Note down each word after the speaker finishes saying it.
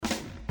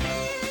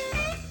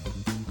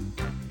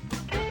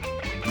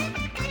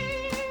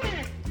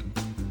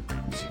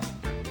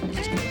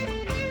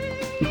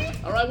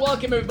right,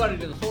 welcome everybody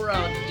to the 4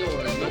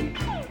 Outdoorsmen.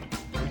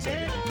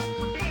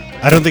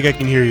 I don't think I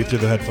can hear you through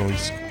the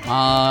headphones.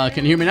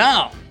 Can you hear me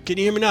now? Can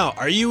you hear me now?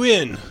 Are you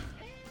in?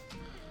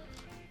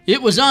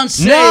 It was on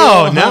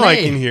sale. Now I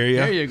honey. can hear you.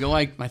 There you go.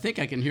 I think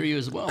I can hear you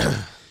as well.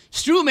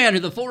 Strewman to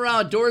the 4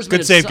 Outdoorsmen. Good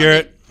It's save, Sunday.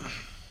 Garrett.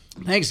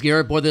 Thanks,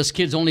 Garrett. Boy, this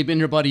kid's only been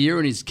here about a year,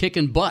 and he's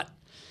kicking butt.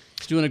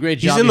 He's doing a great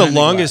job. He's in the behind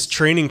longest glass.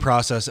 training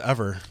process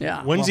ever.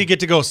 Yeah, When does he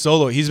get to go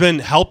solo? He's been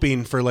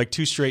helping for like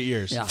 2 straight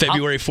years. Yeah.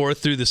 February 4th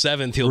through the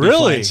 7th, he'll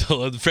Really? be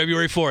flying. So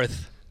February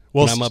 4th.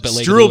 Well, when I'm up at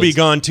Lake Strew of the will be Woods.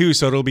 gone too,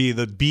 so it'll be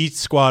the B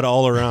squad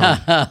all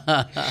around.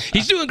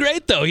 He's doing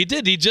great, though. He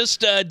just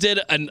did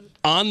an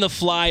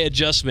on-the-fly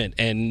adjustment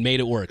and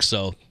made it work.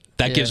 So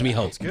that gives me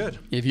hope. Good.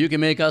 If you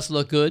can make us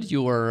look good,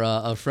 you are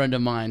a friend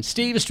of mine.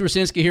 Steve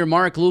Straczynski here.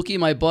 Mark Lukey,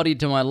 my buddy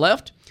to my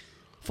left.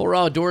 4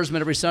 Outdoorsmen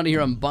every Sunday here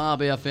on Bob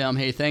FM.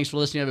 Hey, thanks for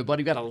listening,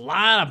 everybody. We've got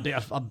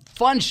a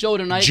fun show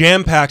tonight.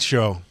 Jam-packed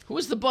show. Who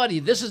is the buddy?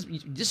 This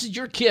is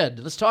your kid.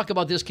 Let's talk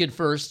about this kid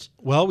first.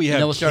 Well, we have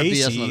then we'll start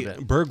BSing a Kasey little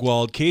bit.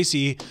 Burgwald.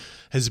 Kasey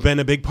has been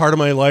a big part of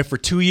my life for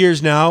 2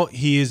 years now.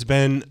 He has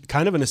been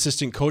kind of an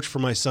assistant coach for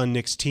my son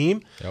Nick's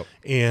team,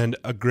 and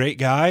a great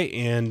guy.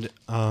 And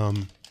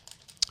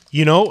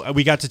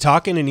we got to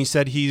talking, and he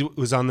said he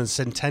was on the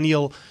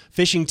Centennial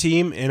Fishing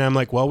Team, and I'm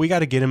like, well, we got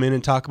to get him in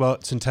and talk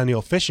about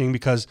Centennial fishing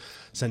because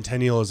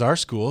Centennial is our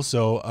school.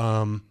 So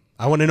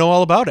I want to know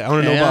all about it. I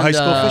want to know about high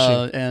school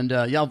fishing. And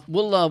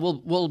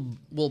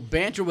we'll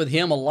banter with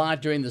him a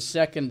lot during the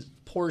second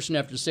portion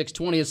after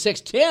 6:20. At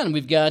 6:10,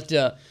 we've got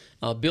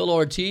Bill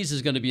Ortiz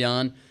is going to be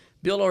on.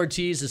 Bill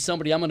Ortiz is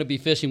somebody I'm going to be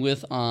fishing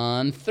with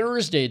on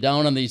Thursday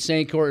down on the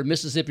St. Croix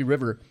Mississippi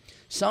River,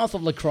 south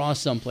of La Crosse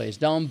someplace,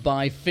 down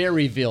by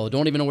Ferryville.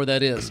 Don't even know where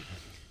that is.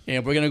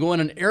 And we're going to go in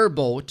an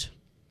airboat,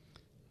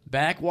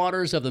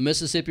 backwaters of the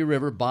Mississippi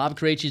River, Bob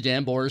Krejci,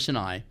 Dan Boris, and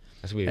I.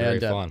 That's going to be very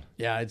fun.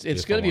 Yeah,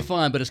 it's going to be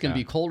fun, but it's going to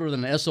be colder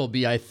than an SOB,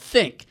 I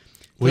think.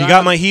 Well, you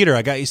got my heater.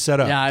 I got you set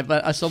up. Yeah,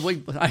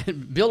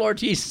 Bill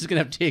Ortiz is going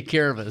to have to take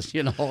care of us,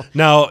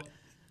 Now,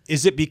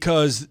 is it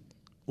because,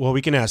 well,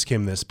 we can ask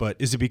him this, but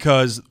is it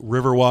because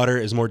river water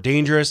is more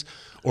dangerous,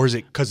 or is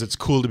it because it's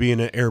cool to be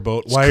in an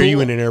airboat? Why are you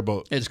in an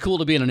airboat? It's cool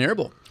to be in an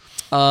airboat.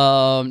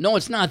 No,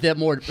 it's not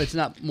it's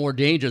not more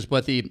dangerous,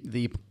 but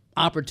the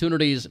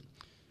opportunities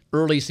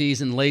early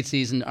season, late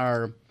season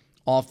are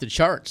off the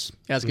charts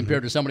as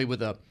compared to somebody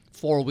with a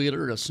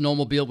four-wheeler, a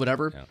snowmobile,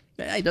 whatever.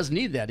 Yeah, he doesn't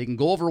need that. He can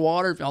go over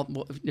water,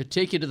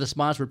 take you to the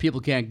spots where people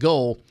can't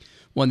go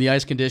when the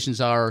ice conditions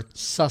are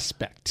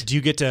suspect. Do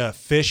you get to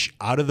fish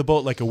out of the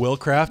boat like a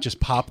Willcraft, just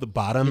pop the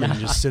bottom and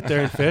just sit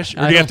there and fish?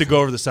 Or do you have to go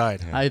over the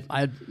side?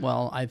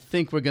 I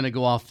think we're going to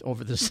go off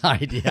over the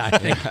side. Yeah, I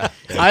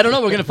think. I don't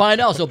know. We're going to find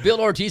out. So Bill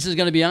Ortiz is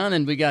going to be on,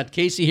 and we got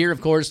Kasey here, of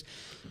course,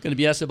 going to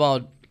be asked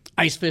about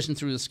ice fishing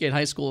through the skate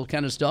high school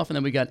kind of stuff. And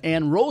then we got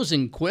Ann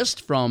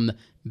Rosenquist from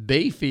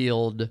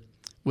Bayfield,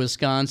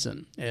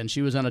 Wisconsin. And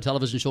she was on a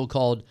television show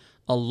called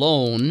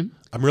Alone.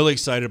 I'm really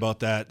excited about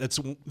that. That's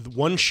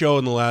one show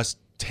in the last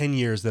 10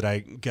 years that I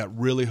got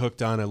really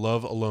hooked on. I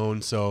love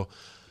Alone, so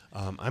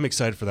I'm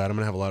excited for that. I'm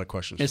going to have a lot of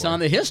questions It's for on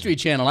her. the History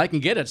Channel. I can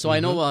get it. So I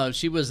know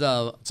she was...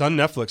 It's on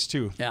Netflix,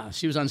 too. Yeah,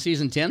 she was on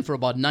season 10 for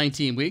about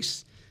 19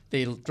 weeks.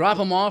 They drop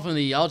them off in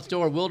the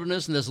outdoor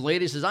wilderness, and this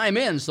lady says, I'm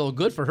in, so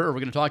good for her. We're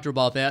going to talk to her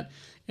about that.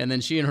 And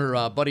then she and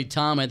her buddy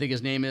Tom, I think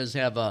his name is,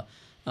 have a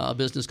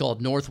business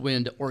called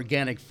Northwind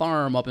Organic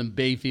Farm up in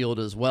Bayfield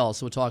as well.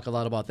 So we'll talk a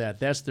lot about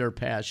that. That's their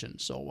passion.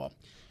 So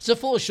it's a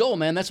full show,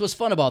 man. That's what's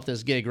fun about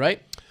this gig,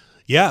 right?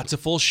 Yeah, it's a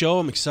full show.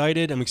 I'm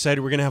excited.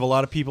 We're going to have a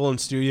lot of people in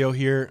studio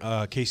here.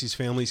 Kasey's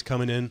family's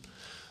coming in.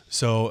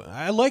 So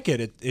I like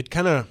it. It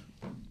kind of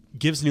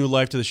gives new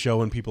life to the show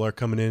when people are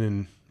coming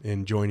in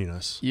and joining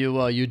us.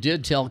 You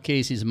did tell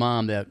Kasey's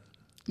mom that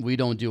we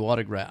don't do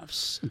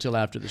autographs until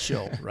after the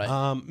show,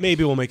 right?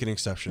 Maybe we'll make an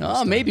exception. this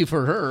time. Maybe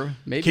for her.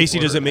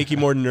 Kasey, does it make you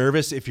more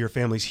nervous if your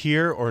family's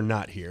here or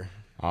not here?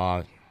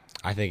 I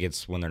think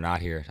it's when they're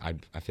not here.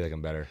 I feel like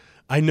I'm better.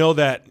 I know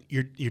that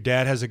your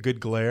dad has a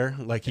good glare,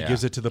 like he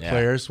gives it to the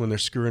players when they're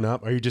screwing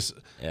up. Are you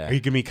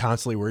going to be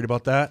constantly worried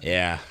about that?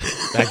 Yeah,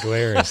 that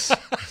glare is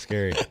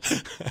scary.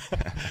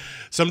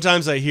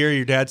 Sometimes I hear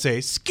your dad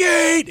say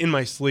 "skate" in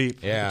my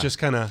sleep. Yeah, just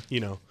kind of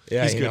Yeah,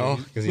 he's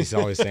good. because he's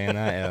always saying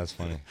that. Yeah, that's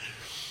funny.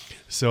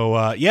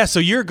 So so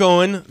you're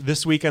going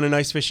this week on an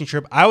ice fishing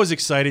trip. I was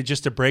excited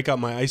just to break out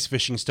my ice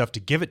fishing stuff to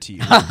give it to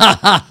you.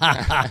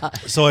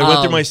 So I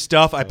went through my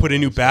stuff. I put a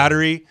new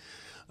battery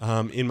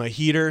in my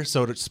heater,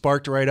 so it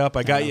sparked right up.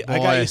 I got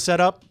you set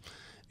up,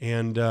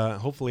 and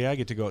hopefully I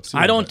get to go out soon.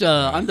 I don't.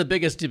 I'm the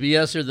biggest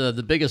TBS or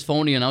the biggest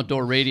phony in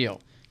outdoor radio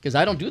because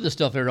I don't do this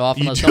stuff very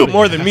often. You do it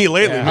more than me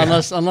lately.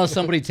 Unless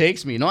somebody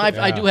takes me. No,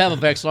 I do have a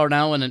Vexilar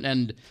now,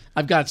 and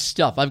I've got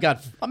stuff. I've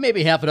got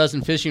maybe half a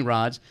dozen fishing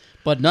rods,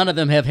 but none of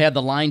them have had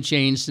the line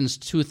change since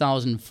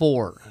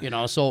 2004.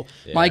 So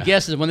my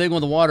guess is when they go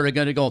in the water, they're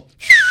going to go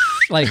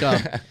like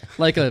a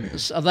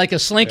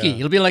slinky.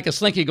 It'll be like a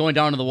slinky going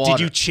down to the water.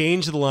 Did you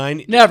change the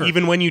line? Never.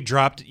 Even when you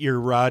dropped your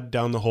rod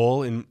down the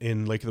hole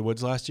in Lake of the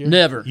Woods last year?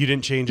 Never. You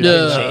didn't change it?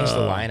 No. out? Changed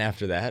the line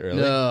after that, really?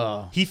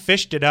 No. He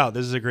fished it out.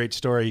 This is a great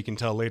story you can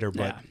tell later,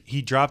 but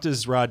he dropped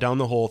his rod down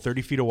the hole,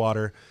 30 feet of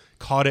water,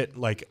 caught it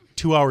like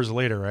 2 hours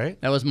later, right?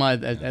 That was my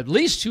at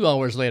least 2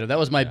 hours later. That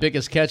was my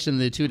biggest catch in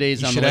the 2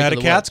 days You on the should lake. have had of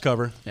a the cat's Woods.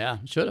 cover. Yeah,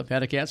 should have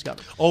had a cat's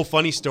cover. Oh,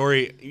 funny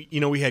story. You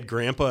know, we had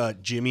Grandpa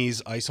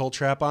Jimmy's ice hole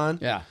trap on.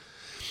 Yeah.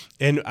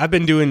 And I've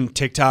been doing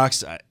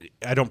TikToks.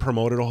 I don't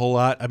promote it a whole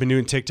lot. I've been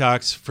doing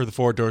TikToks for the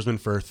Outdoorsmen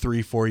for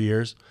 3-4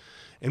 years.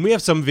 And we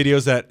have some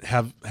videos that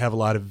have a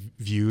lot of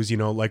views, you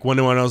know, like when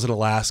I was in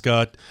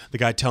Alaska, the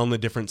guy telling the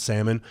different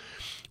salmon.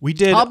 We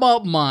did. How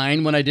about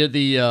mine when I did the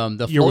your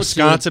float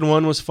Wisconsin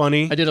one was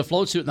funny. suit? I did a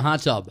float suit in the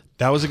hot tub.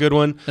 That was a good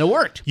one. And it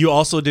worked. You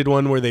also did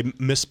one where they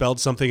misspelled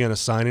something on a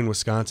sign in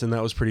Wisconsin.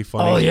 That was pretty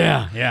funny. Oh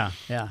yeah.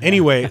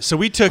 Anyway, so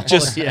we took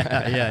just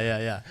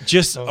Yeah.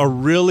 just a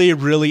really,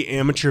 really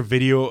amateur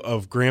video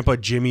of Grandpa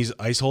Jimmy's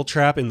ice hole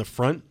trap in the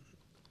front.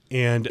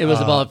 And It was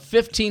about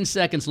 15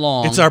 seconds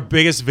long. it's our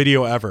biggest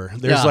video ever.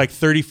 There's Yeah. like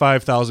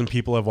 35,000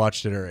 people have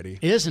watched it already.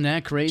 Isn't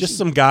that crazy? Just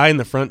some guy in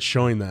the front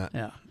showing that.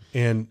 Yeah.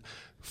 And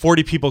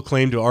 40 people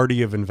claim to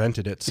already have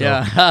invented it. So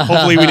Yeah.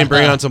 hopefully we didn't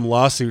bring on some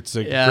lawsuits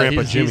to Yeah,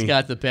 Grandpa he's Jimmy.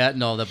 got the patent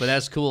and all that, but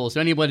that's cool. So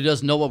anybody who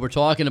doesn't know what we're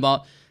talking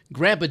about,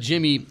 Grandpa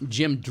Jimmy,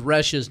 Jim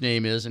Dresch his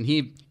name is, and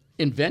he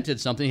invented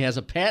something. He has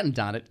a patent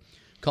on it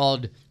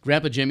called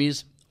Grandpa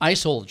Jimmy's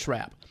Ice Hole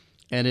Trap.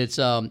 And it's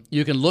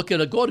you can look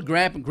at it. Go to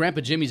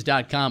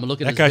grandpajimmys.com and look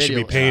at That his guy videos. should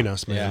be paying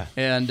us, man.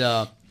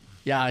 Yeah.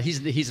 And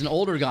he's an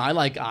older guy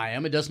like I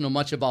am. He doesn't know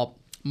much about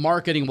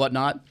marketing and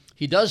whatnot.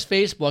 He does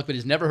Facebook, but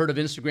he's never heard of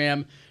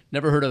Instagram,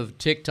 never heard of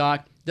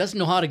TikTok. Doesn't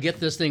know how to get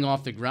this thing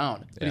off the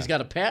ground. But he's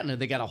got a patent.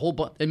 They got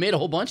they made a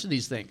whole bunch of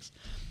these things,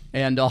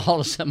 and all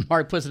of a sudden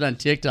Mark puts it on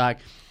TikTok,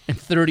 and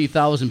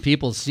 30,000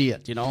 people see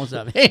it. You know,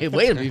 so, hey,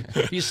 wait a minute,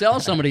 if you sell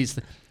some of these,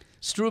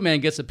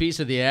 Strewman gets a piece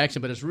of the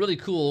action. But it's really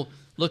cool.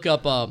 Look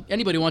up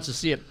anybody who wants to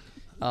see it.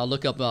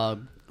 Look up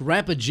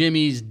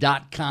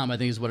grandpajimmys.com. I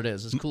think is what it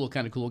is. It's cool,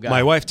 kind of cool guy.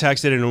 My wife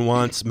texted and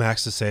wants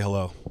Max to say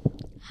hello.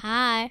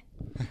 Hi.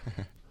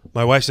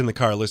 My wife's in the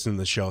car listening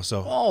to the show,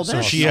 so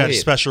that's she had sweet.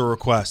 special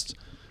requests.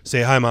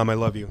 Say hi, Mom. I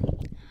love you.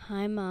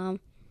 Hi, Mom.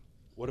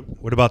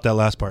 What about that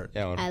last part?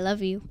 Yeah. I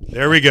love you.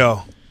 There we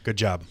go. Good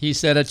job. He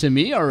said it to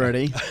me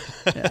already.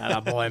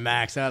 Attaboy,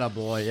 Max.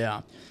 Attaboy, yeah.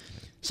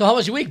 So how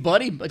was your week,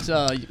 buddy? It's,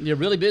 you're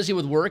really busy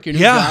with work, your new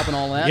job and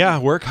all that? Yeah,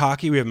 work,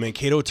 hockey. We have a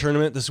Mankato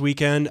tournament this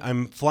weekend.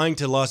 I'm flying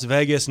to Las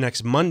Vegas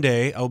next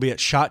Monday. I'll be at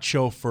SHOT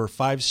Show for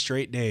 5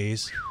 straight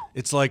days.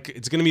 It's going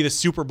to be the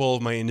Super Bowl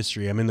of my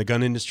industry. I'm in the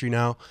gun industry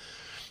now,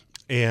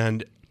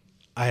 and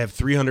I have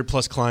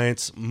 300-plus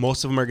clients.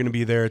 Most of them are going to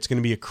be there. It's going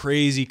to be a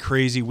crazy,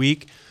 crazy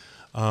week.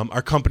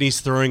 Our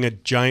company's throwing a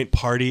giant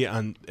party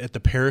at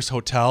the Paris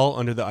Hotel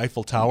under the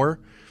Eiffel Tower.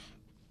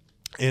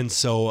 And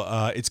so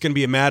it's going to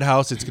be a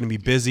madhouse. It's going to be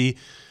busy.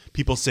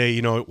 People say,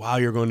 wow,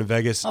 you're going to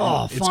Vegas.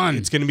 Oh, fun.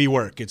 It's going to be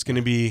work. It's going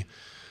to be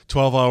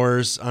 12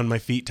 hours on my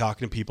feet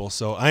talking to people.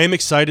 So I am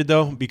excited,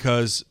 though,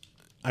 because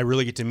I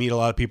really get to meet a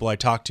lot of people I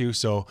talk to.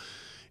 So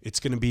it's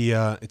going to be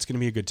a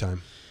good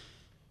time.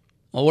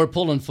 Well, we're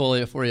pulling for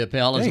you,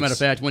 pal. As a matter of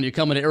fact, when you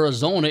come into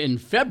Arizona in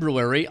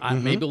February,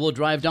 maybe we'll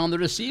drive down there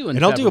to see you in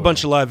And I'll February. do a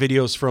bunch of live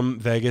videos from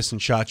Vegas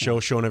and SHOT Show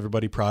showing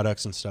everybody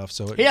products and stuff.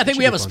 So Hey, I think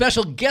we have a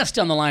special. special guest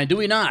on the line, do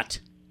we not?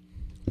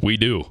 We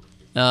do.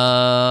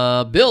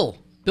 Bill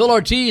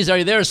Ortiz, are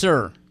you there,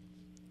 sir?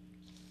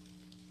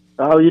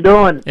 How you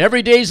doing?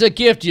 Every day's a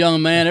gift,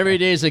 young man. Every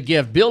day's a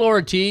gift. Bill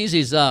Ortiz,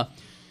 he's a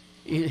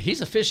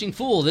fishing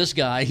fool, this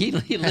guy. He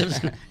lives,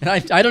 and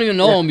I don't even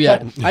know him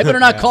yet. I better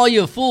not call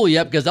you a fool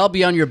yet because I'll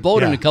be on your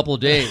boat in a couple of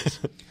days.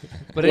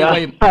 But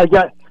anyway, I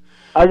got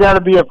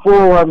to be a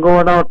fool. I'm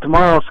going out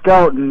tomorrow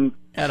scouting.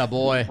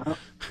 attaboy.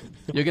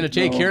 You're going to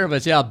take care of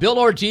us. Yeah, Bill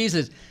Ortiz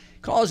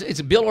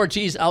it's Bill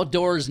Ortiz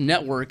Outdoors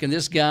Network, and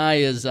this guy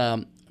is,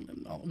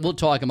 we'll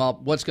talk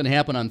about what's going to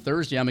happen on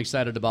Thursday. I'm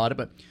excited about it.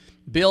 But,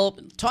 Bill,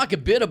 talk a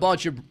bit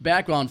about your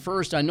background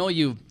first. I know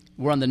you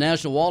were on the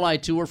National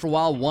Walleye Tour for a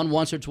while, won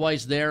once or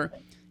twice there.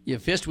 You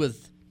fished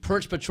with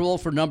Perch Patrol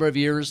for a number of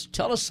years.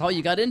 Tell us how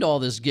you got into all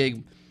this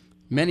gig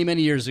many,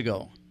 many years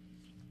ago.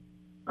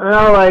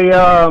 Well,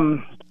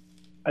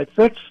 I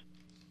fished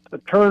a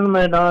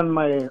tournament on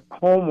my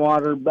home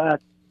water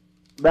back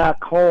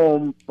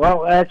home.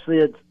 Well, actually,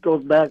 it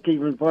goes back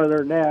even farther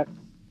than that.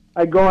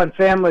 I go on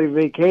family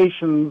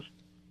vacations,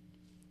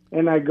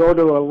 and I go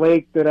to a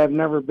lake that I've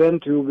never been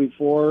to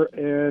before.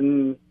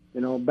 And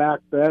back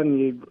then,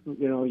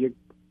 you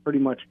pretty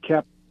much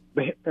kept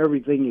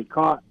everything you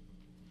caught.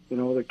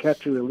 The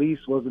catch and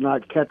release was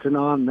not catching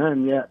on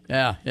then yet.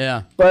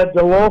 Yeah. But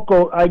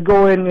I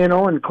go in,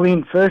 and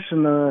clean fish,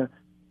 and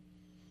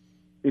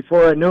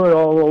before I knew it,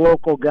 all the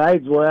local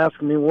guides were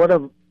asking me, what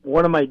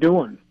am I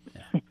doing?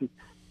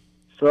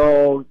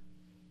 So,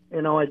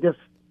 it just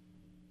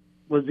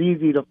was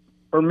easy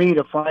for me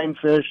to find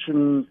fish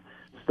and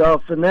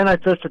stuff. And then I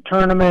fished a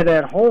tournament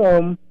at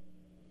home,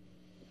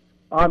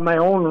 on my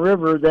own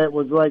river that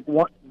was like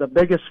the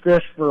biggest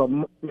fish for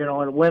and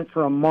it went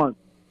for a month.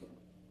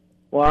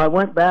 Well, I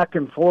went back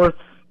and forth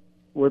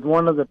with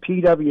one of the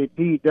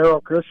PWP,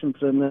 Daryl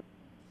Christensen,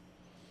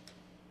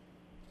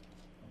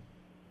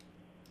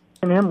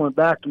 and him went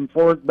back and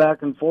forth,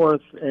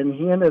 and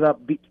he ended up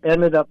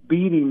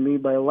beating me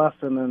by less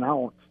than an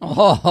ounce.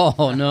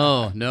 Oh,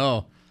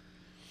 no.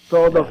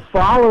 So the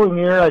following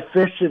year, I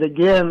fished it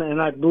again, and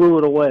I blew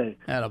it away.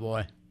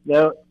 Attaboy.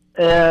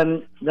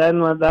 And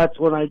then that's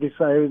when I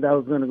decided I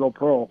was going to go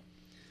pro.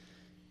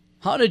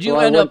 How did you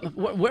end up?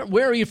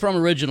 Where are you from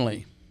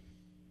originally?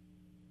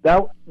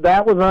 That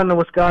was on the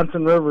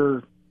Wisconsin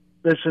River,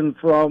 fishing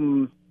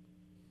from,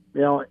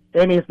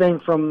 anything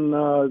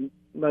from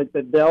like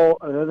the Dell.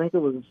 I think it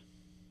was.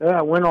 Yeah,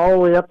 I went all the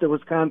way up the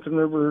Wisconsin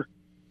River,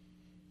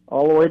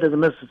 all the way to the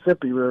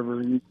Mississippi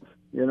River.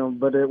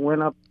 But it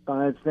went up,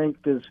 I think,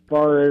 as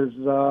far as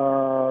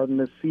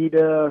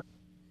Necedah,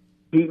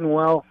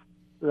 Petenwell,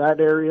 that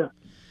area.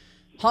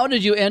 How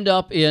did you end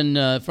up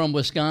from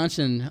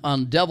Wisconsin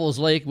on Devil's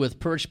Lake with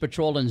Perch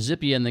Patrol and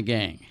Zippy and the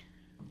gang?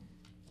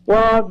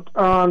 Well,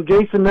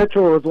 Jason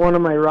Mitchell was one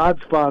of my rod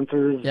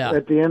sponsors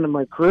at the end of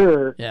my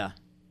career. Yeah.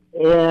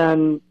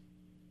 And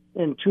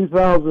in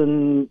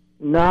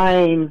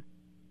 2009,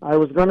 I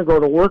was going to go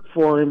to work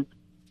for him.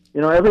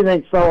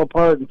 Everything fell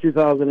apart in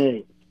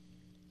 2008.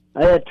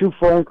 I had 2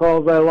 phone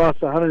calls. I lost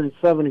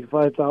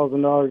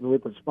 $175,000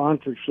 worth of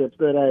sponsorship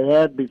that I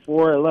had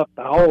before I left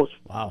the house.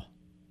 Wow.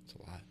 That's a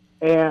lot.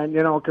 And,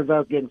 because I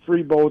was getting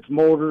free boats,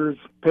 motors,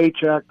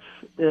 paychecks,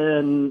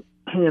 and,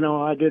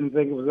 I didn't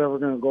think it was ever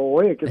going to go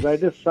away because I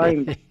just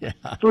signed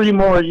 3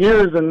 more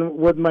years and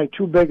with my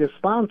 2 biggest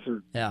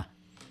sponsors. Yeah.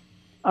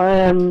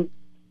 And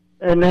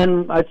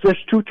then I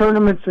fished 2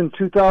 tournaments in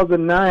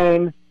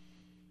 2009,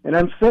 and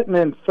I'm sitting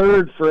in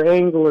 3rd for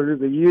Angler of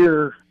the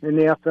Year in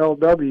the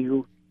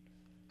FLW.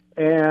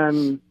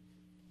 And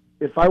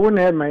if I wouldn't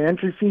have had my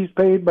entry fees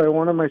paid by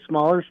one of my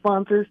smaller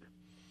sponsors,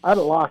 I'd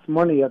have lost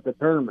money at the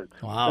tournament.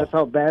 Wow. That's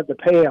how bad the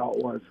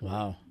payout was.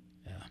 Wow.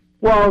 Yeah.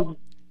 Well,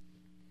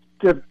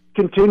 to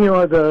continue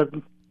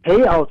the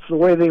payouts the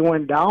way they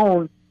went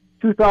down,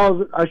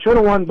 I should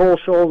have won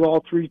both shows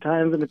all 3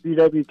 times in the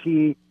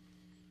PWT.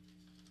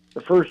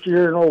 The first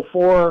year in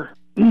 2004,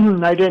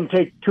 I didn't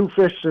take 2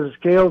 fish to the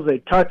scales. They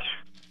touched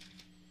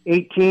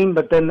 18,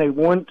 but then they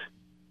wouldn't.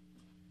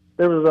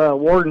 There was a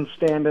warden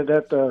standing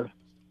at the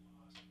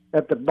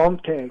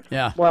bump tank.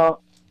 Yeah.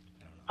 Well,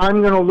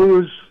 I'm going to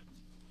lose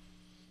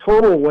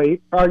total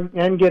weight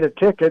and get a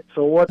ticket,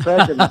 so what's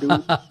that going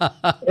to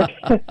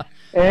do?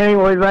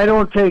 Anyways, I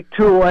don't take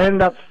 2. I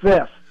end up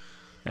 5th.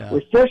 Yeah.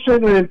 With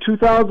fishing in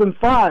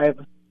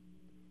 2005,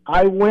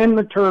 I win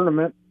the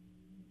tournament,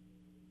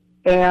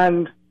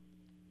 and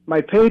my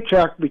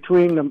paycheck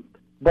between the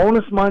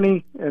bonus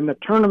money and the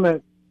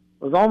tournament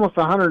was almost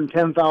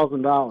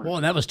 $110,000.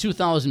 Well, that was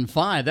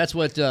 2005. That's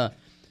what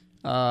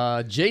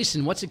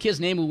Jason, what's the kid's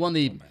name who won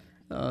the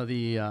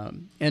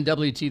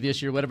NWT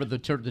this year, whatever the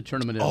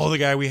tournament is? Oh, the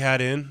guy we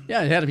had in?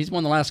 Yeah, he's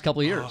won the last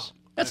couple of years.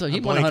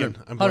 He won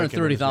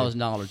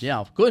 $130,000.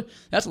 Yeah, good.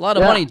 That's a lot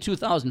of money in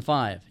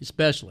 2005,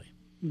 especially.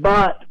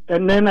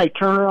 And then I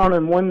turn around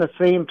and win the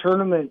same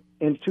tournament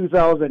in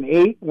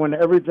 2008 when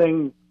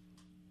everything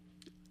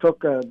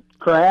took a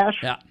crash.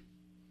 Yeah.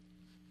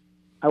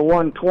 I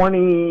won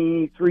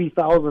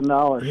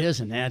 $23,000.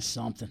 Isn't that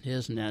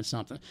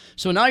something?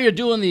 So now you're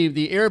doing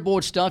the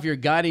airboat stuff. You're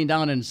guiding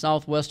down in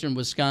southwestern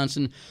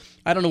Wisconsin.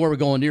 I don't know where we're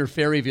going, near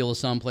Ferryville or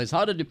someplace.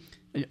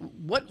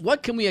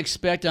 What can we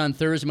expect on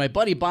Thursday? My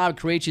buddy Bob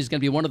Krejci is going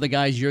to be one of the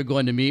guys you're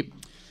going to meet.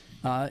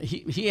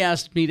 He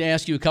asked me to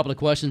ask you a couple of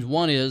questions.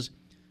 One is,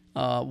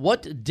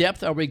 what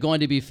depth are we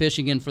going to be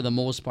fishing in for the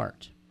most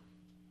part?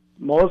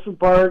 Most of the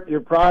part, you're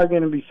probably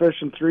going to be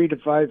fishing 3 to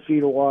 5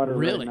 feet of water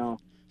really? Right now.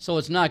 So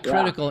it's not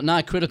critical. Yeah.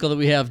 Not critical that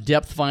we have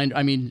depth find.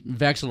 I mean,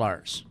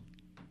 Vexilars.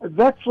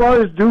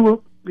 Vexilars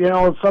do.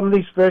 Some of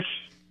these fish,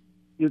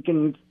 you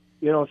can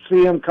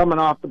see them coming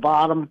off the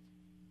bottom.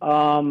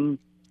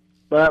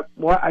 But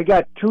I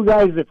got 2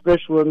 guys that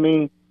fish with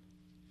me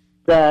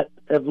that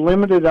have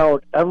limited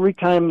out every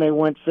time they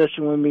went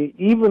fishing with me,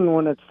 even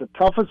when it's the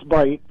toughest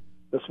bite.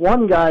 This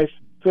one guy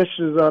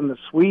fishes on the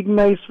Sweden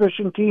ice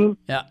fishing team.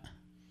 Yeah.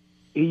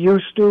 He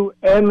used to,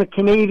 and the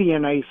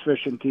Canadian ice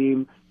fishing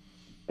team.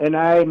 And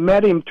I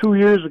met him 2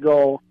 years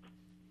ago,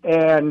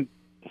 and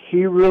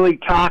he really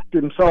talked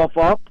himself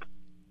up.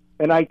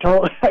 And I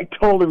told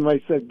him, I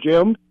said,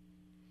 Jim,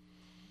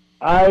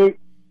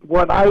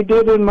 what I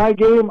did in my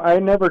game, I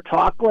never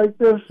talk like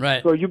this.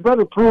 Right. So you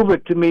better prove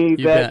it to me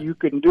that you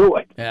can do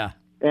it. Yeah.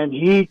 And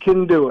he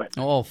can do it.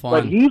 Oh, fun.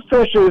 But he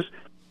fishes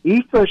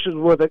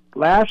with it.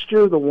 Last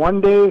year, the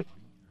one day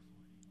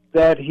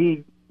that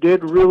he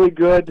did really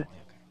good,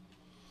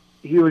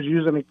 he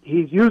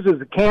uses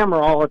the camera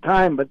all the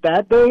time, but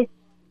that day,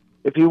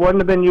 if he wouldn't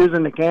have been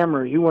using the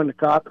camera, he wouldn't have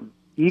caught them.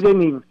 He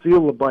didn't even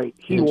feel the bite.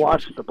 He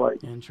watched the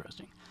bite.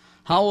 Interesting.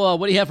 How?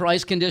 What do you have for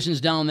ice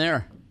conditions down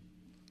there?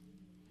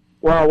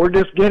 Well, we're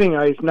just getting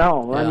ice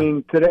now. Yeah. I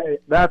mean, today,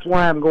 that's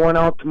why I'm going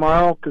out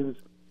tomorrow, because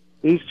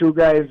these two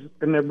guys,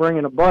 and they're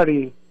bringing a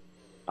buddy.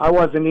 I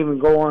wasn't even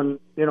going,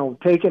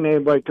 taking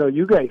anybody till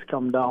you guys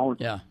come down.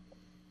 Yeah.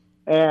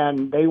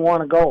 And they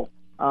want to go.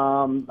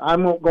 I'm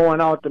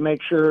going out to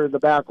make sure the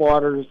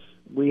backwaters.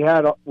 We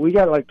got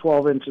like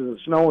 12 inches of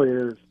snow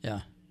here.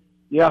 Yeah.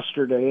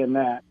 Yesterday and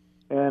that,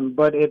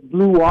 but it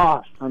blew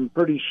off. I'm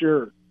pretty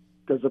sure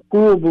because the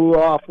pool blew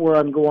off where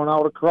I'm going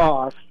out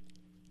across.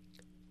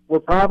 We're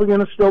probably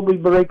going to still be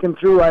breaking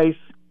through ice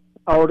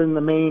out in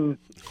the main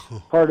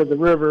part of the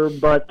river,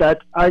 but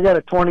I got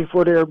a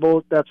 20-foot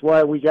airboat. That's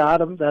why we got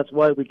them. That's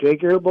why we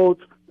take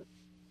airboats,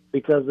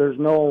 because there's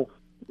no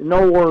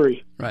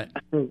worry. Right.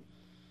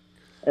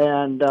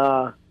 And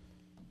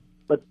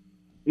but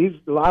a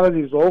lot of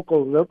these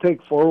locals, they'll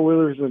take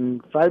 4-wheelers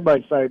and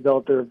side-by-sides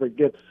out there if it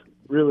gets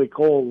really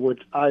cold,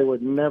 which I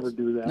would never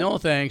do that. No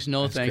thanks.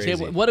 No thanks. Hey,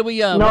 crazy. what do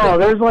we?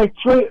 There's like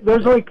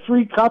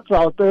three cuts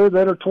out there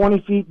that are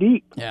 20 feet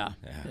deep. Yeah.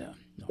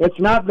 It's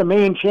not the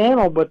main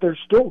channel, but there's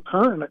still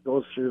current that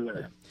goes through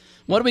there.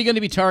 What are we going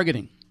to be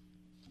targeting?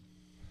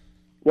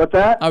 What's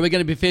that? Are we going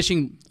to be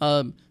fishing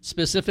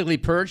specifically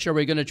perch? Are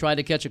we going to try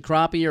to catch a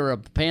crappie or a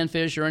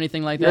panfish or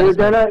anything like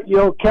that?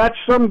 You'll catch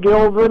some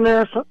gills in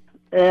there,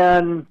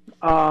 and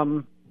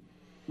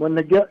when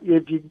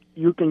if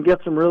you can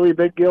get some really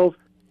big gills,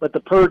 but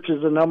the perch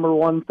is the number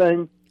one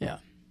thing. Yeah.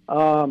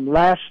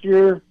 Last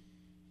year,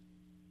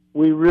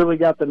 we really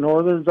got the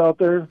northerns out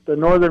there. The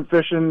northern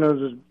fishing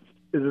is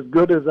as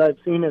good as I've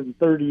seen it in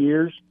 30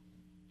 years.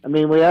 I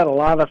mean, we had a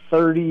lot of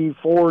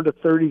 34 to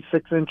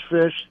 36-inch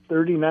fish.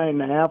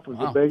 39.5 was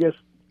the biggest.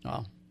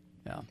 Oh,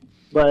 yeah.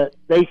 But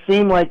they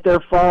seem like they're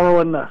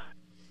following the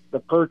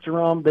perch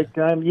around big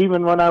time.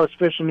 Even when I was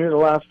fishing here the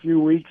last few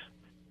weeks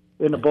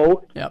in the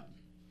boat, Yep.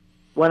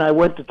 when I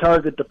went to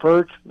target the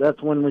perch,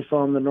 that's when we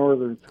found the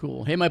northerns.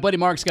 Cool. Hey, my buddy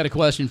Mark's got a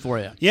question for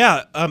you.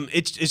 Yeah,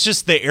 it's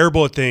just the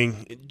airboat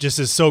thing. It just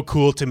is so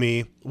cool to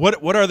me.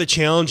 What are the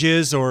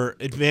challenges or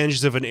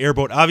advantages of an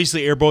airboat?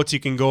 Obviously, airboats you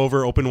can go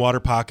over open water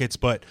pockets,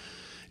 but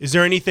is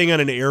there anything on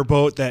an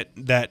airboat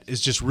that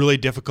is just really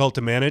difficult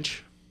to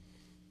manage?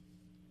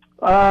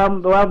 Well,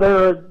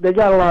 they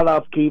got a lot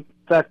of upkeep.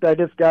 In fact, I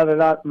just got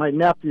it out. My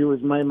nephew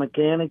is my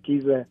mechanic.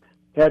 He's a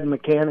head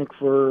mechanic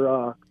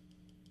for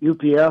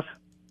UPS.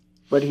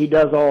 But he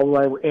does all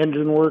my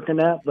engine work and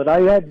that. But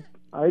I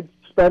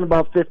spent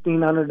about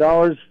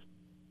 $1,500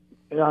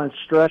 on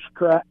stress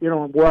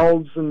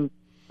welds, and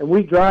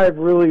we drive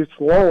really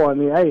slow on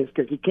the ice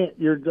because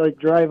you're like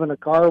driving a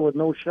car with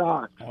no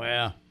shock. Oh,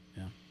 yeah.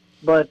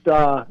 But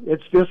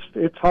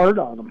it's hard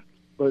on them.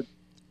 But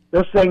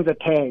this thing's a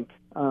tank.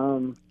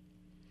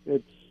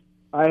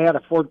 I had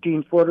a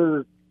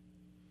 14-footer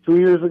 2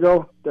 years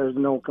ago. There's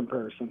no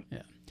comparison.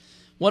 Yeah.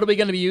 What are we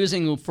going to be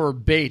using for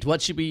bait?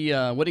 What should we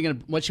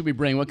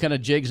bring? What kind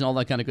of jigs and all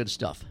that kind of good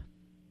stuff?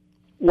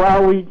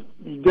 Well,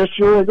 this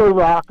year go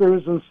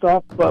rockers and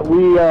stuff, but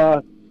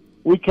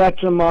we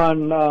catch them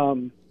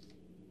on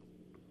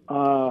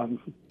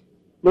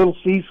little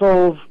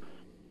Cecils.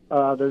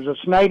 There's a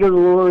Snyder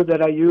lure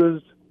that I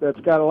use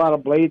that's got a lot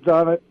of blades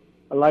on it.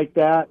 I like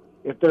that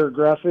if they're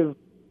aggressive.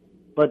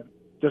 But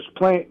just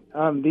plain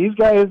these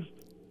guys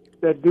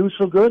that do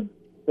so good,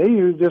 they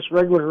use just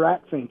regular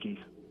rat finkies.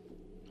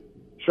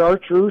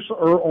 Chartreuse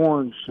or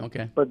orange.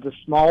 Okay. But the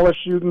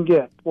smallest you can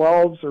get,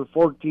 12s or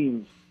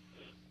 14s.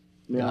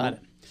 Got it.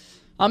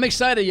 I'm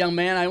excited, young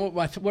man.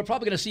 We're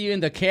probably going to see you in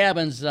the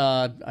cabins.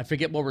 I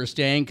forget where we're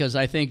staying because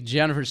I think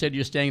Jennifer said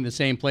you're staying in the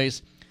same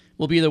place.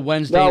 We'll be there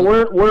Wednesday. No,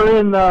 we're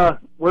in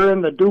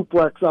the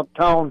duplex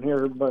uptown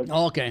here, but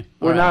okay.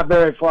 We're not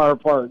very far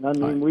apart. I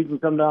mean, we can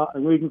come down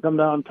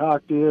and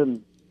talk to you.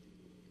 And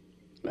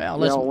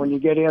when you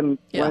get in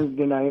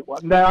Wednesday night.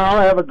 Now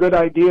I'll have a good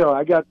idea.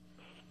 I got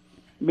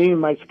me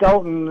and my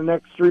scouting the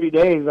next 3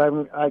 days.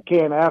 I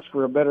can't ask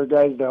for a better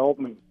guys to help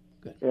me.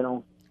 Good.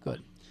 Good.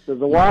 Because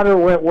the water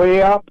went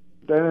way up,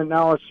 then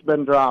now it's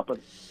been dropping.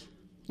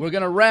 We're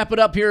going to wrap it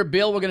up here,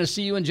 Bill. We're going to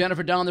see you and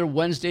Jennifer down there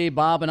Wednesday.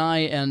 Bob and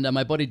I and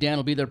my buddy Dan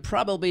will be there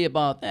probably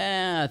about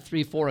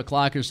 3, 4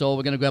 o'clock or so.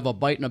 We're going to go have a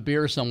bite and a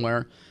beer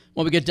somewhere.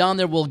 When we get down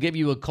there, we'll give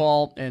you a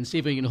call and see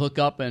if we can hook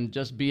up and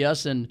just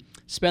BS and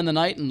spend the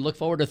night and look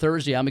forward to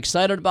Thursday. I'm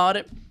excited about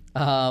it.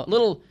 A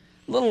little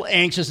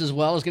anxious as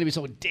well. It's going to be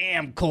so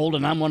damn cold,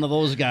 and I'm one of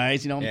those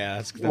guys, Yeah,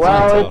 that's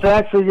it's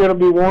actually going to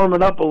be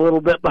warming up a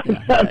little bit by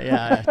then.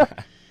 Yeah.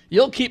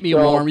 You'll keep me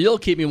warm. You'll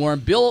keep me warm.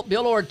 Bill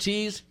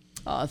Ortiz,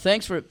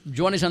 thanks for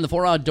joining us on the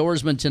 4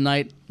 Outdoorsmen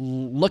tonight.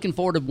 Looking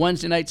forward to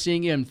Wednesday night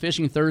seeing you and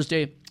fishing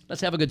Thursday.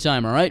 Let's have a good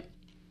time, all right?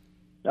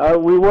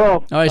 We will.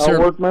 All right, sir.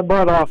 I'll work my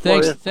butt off for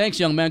you. Thanks,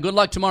 young man. Good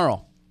luck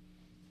tomorrow.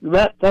 You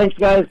bet. Thanks,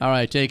 guys. All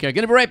right, take care.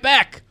 Going to be right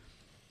back.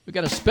 We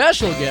got a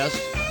special guest.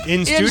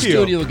 In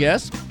studio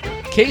guest.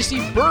 Kasey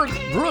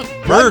Burgwald.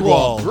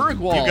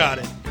 Burgwald. You got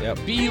it. Yep.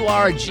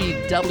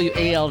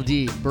 Burgwald.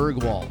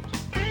 Burgwald.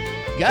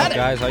 Got it.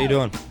 Guys, how you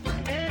doing?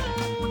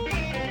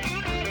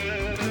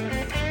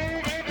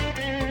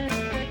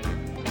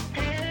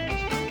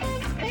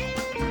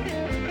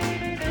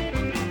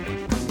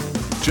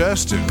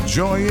 Just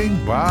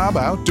enjoying Bob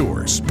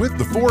Outdoors with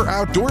the 4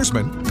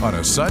 Outdoorsmen on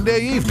a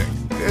Sunday evening.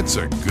 it's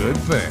a good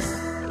thing.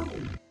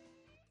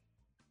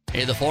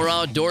 Hey, the four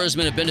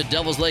outdoorsmen have been to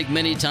Devil's Lake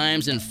many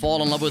times and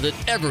fall in love with it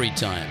every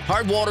time.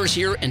 Hard water's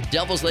here, and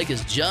Devil's Lake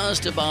is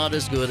just about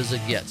as good as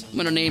it gets. I'm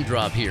going to name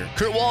drop here.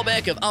 Kurt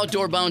Walbeck of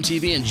Outdoor Bound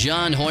TV and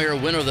John Hoyer,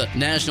 winner of the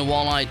National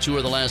Walleye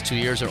Tour the last 2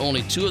 years, are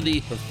only two of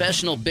the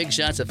professional big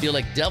shots that feel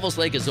like Devil's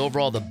Lake is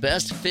overall the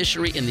best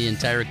fishery in the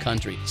entire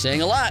country.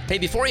 Saying a lot. Hey,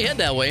 before you head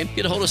that way,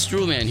 get a hold of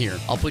Strewman here.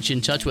 I'll put you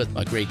in touch with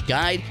a great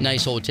guide,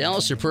 nice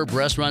hotels, superb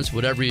restaurants,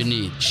 whatever you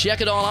need. Check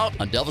it all out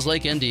on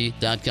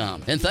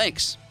devilslakend.com. And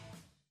thanks.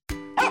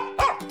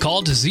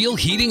 Call DeZiel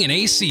Heating and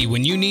AC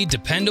when you need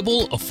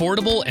dependable,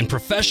 affordable, and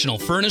professional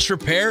furnace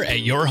repair at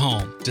your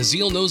home.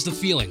 DeZiel knows the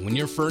feeling when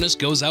your furnace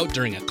goes out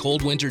during a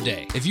cold winter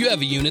day. If you have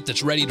a unit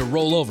that's ready to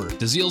roll over,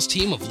 DeZiel's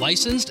team of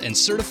licensed and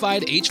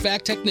certified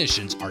HVAC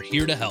technicians are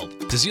here to help.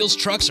 DeZiel's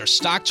trucks are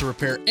stocked to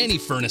repair any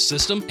furnace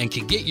system and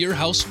can get your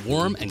house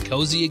warm and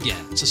cozy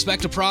again.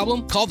 Suspect a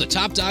problem? Call the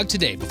top dog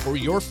today before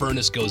your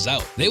furnace goes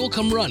out. They will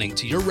come running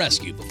to your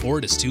rescue before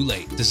it is too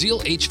late.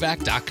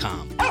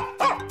 DeZielHVAC.com.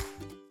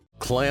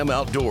 Clam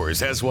Outdoors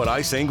has what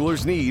ice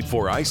anglers need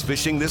for ice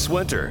fishing this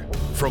winter.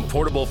 From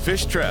portable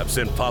fish traps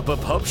and pop-up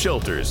hub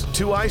shelters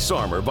to ice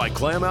armor by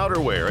Clam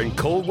outerwear and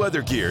cold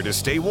weather gear to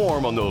stay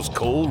warm on those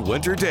cold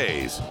winter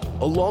days.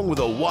 Along with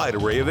a wide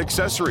array of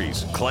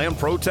accessories, Clam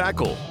Pro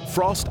Tackle,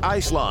 Frost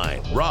Ice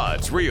Line,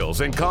 rods,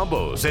 reels, and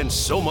combos, and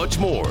so much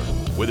more.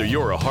 Whether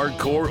you're a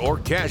hardcore or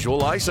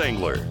casual ice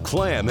angler,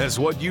 Clam has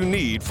what you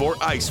need for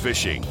ice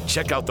fishing.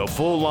 Check out the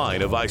full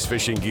line of ice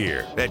fishing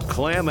gear at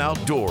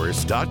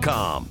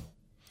clamoutdoors.com.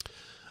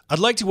 I'd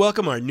like to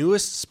welcome our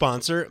newest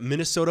sponsor,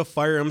 Minnesota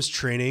Firearms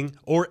Training,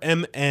 or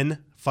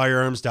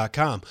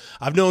MNFirearms.com.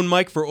 I've known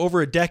Mike for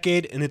over a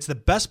decade, and it's the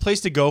best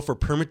place to go for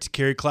permit to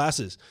carry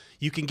classes.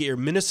 You can get your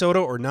Minnesota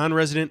or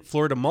non-resident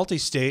Florida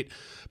multi-state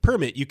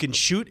permit. You can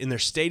shoot in their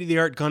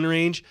state-of-the-art gun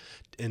range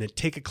and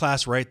take a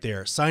class right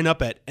there. Sign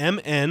up at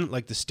MN,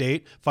 like the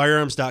state,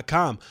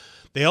 firearms.com.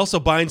 They also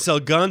buy and sell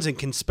guns and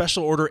can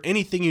special order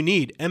anything you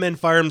need.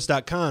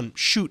 MNFirearms.com.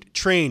 Shoot,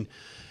 train,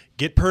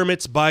 get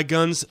permits, buy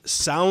guns.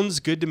 Sounds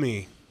good to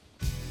me.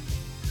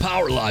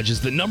 Power Lodge is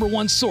the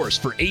 #1 source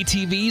for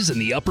ATVs in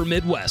the upper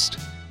Midwest.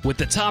 With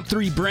the top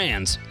 3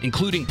 brands,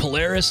 including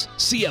Polaris,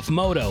 CF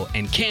Moto,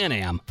 and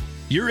Can-Am,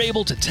 you're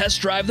able to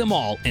test drive them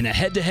all in a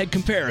head-to-head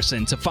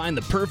comparison to find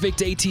the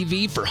perfect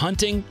ATV for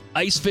hunting,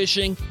 ice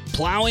fishing,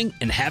 plowing,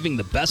 and having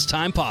the best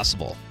time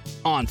possible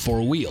on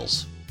 4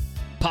 wheels.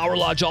 Power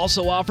Lodge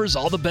also offers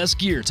all the best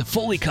gear to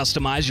fully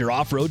customize your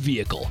off-road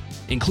vehicle,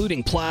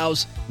 including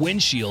plows,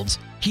 windshields,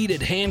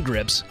 heated hand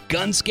grips,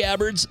 gun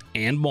scabbards,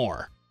 and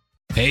more.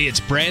 Hey, it's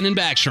Brandon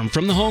Backstrom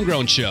from The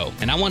Homegrown Show,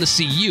 and I want to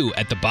see you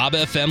at the Bob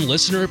FM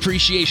Listener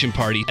Appreciation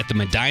Party at the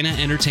Medina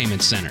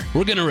Entertainment Center.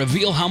 We're going to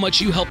reveal how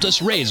much you helped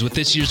us raise with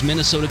this year's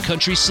Minnesota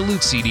Country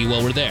Salute CD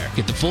while we're there.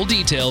 Get the full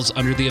details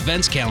under the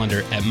events calendar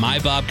at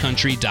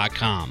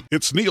mybobcountry.com.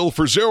 It's Neil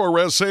for Zero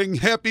Res saying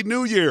Happy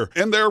New Year,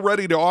 and they're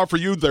ready to offer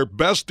you their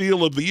best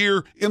deal of the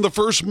year in the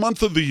first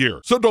month of the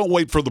year. So don't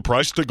wait for the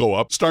price to go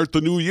up. Start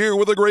the new year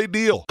with a great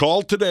deal.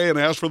 Call today and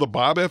ask for the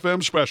Bob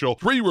FM special.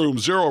 3-room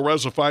Zero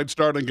Resified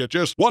start and get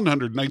just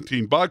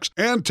 $119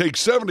 and take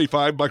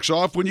 $75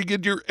 off when you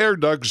get your air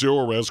duct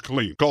Zero Res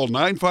clean. Call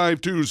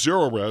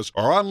 952-ZERO-RES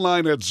or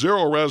online at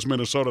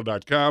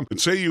ZeroResMinnesota.com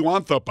and say you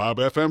want the Bob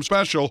FM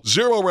special.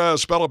 Zero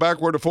Res, spell it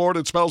backward or forward,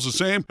 it spells the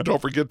same. And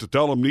don't forget to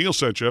tell them Neil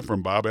sent you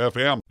from Bob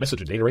FM. Message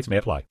and data rates may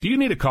apply. Do you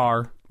need a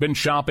car? Been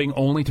shopping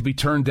only to be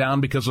turned down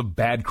because of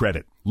bad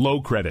credit,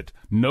 low credit,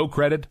 no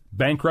credit,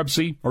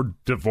 bankruptcy, or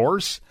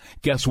divorce?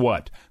 Guess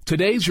what?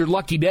 Today's your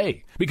lucky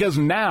day, because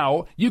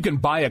now you can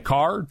buy a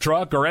car,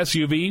 truck, or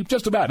SUV,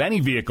 just about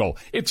any vehicle.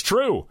 It's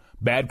true.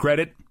 Bad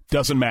credit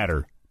doesn't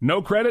matter.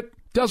 No credit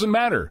doesn't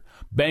matter.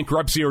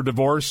 Bankruptcy or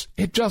divorce,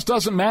 it just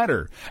doesn't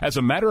matter. As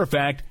a matter of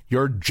fact,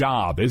 your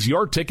job is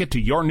your ticket to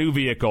your new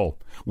vehicle.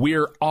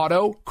 We're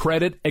Auto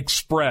Credit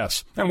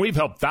Express, and we've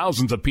helped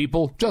thousands of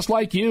people just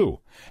like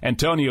you.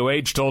 Antonio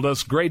H. told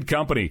us, great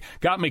company,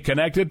 got me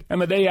connected,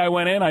 and the day I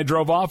went in, I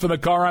drove off in the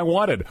car I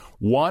wanted.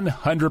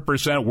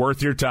 100%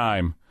 worth your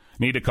time.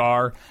 Need a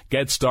car?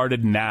 Get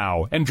started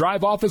now and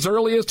drive off as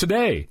early as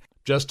today.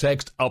 Just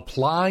text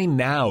APPLY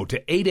NOW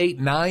to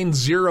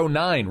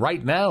 88909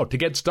 right now to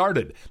get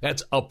started.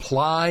 That's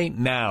APPLY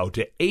NOW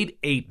to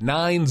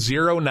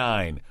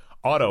 88909.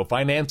 Auto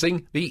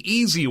financing the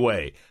easy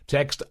way.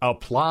 Text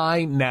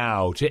APPLY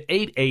NOW to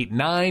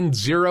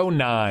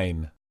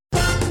 88909.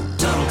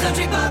 Total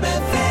Country Bob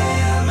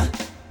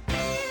FM.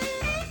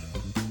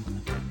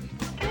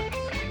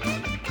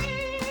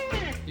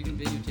 You can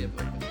videotape it.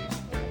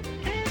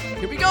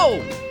 Here we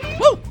go.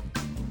 Woo!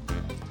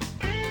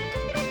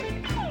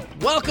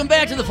 Welcome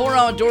back to the 4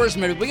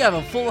 Outdoorsmen. We got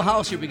a full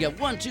house here. We got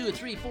 1, 2,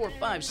 3, 4,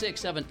 5, 6,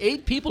 7,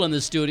 8 people in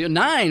the studio.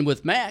 9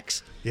 with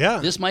Max. Yeah.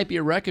 This might be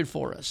a record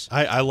for us.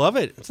 I love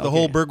it. It's the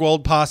whole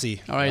Burgwald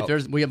posse. All right,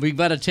 we've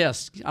got a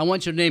test. I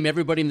want you to name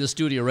everybody in the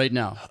studio right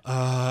now.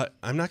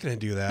 I'm not going to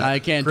do that. I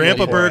can't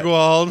Grandpa do that.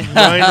 Burgwald,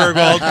 Ryan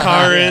Burgwald,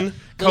 Karin,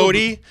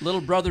 Cody. Little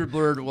brother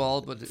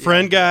Burgwald. But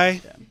Friend guy,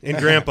 and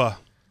Grandpa.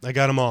 I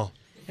got them all.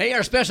 Hey,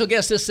 our special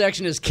guest this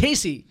section is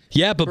Kasey.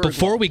 Yeah, but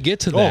before we get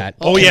to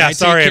that,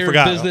 sorry, I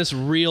forgot. Business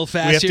real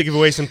fast. We have to give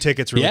away some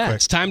tickets really quick.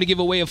 It's time to give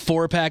away a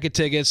 4-pack of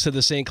tickets to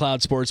the St.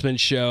 Cloud Sportsman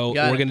Show.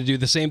 We're going to do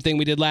the same thing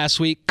we did last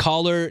week.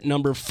 Caller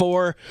number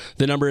 4.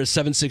 The number is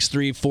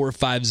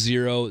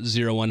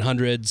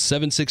 763-450-0100.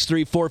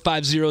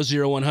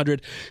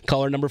 763-450-0100.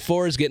 Caller number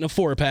 4 is getting a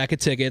 4-pack of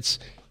tickets.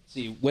 Let's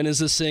see, when is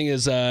this thing?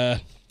 Is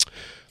February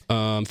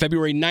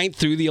 9th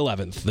through the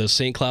 11th, the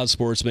St. Cloud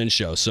Sportsman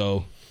Show.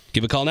 So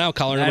give a call now.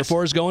 Caller number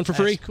 4 is going for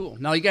free. That's cool.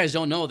 Now, you guys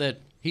don't know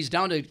that he's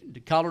down to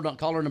caller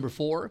number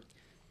 4.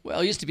 Well,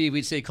 it used to be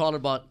we'd say caller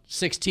about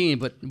 16,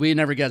 but we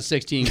never got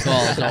 16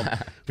 calls. So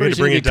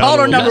bring it down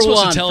caller number 1. You're not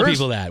supposed to tell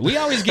people that. We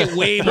always get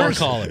way more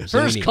callers.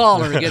 First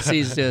caller gets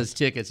these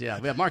tickets.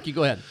 Yeah, Mark, you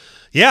go ahead.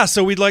 Yeah,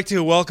 so we'd like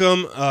to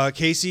welcome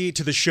Kasey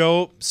to the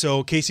show.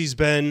 So Kasey's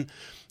been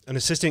an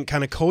assistant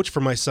kind of coach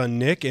for my son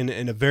Nick, and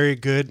a very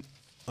good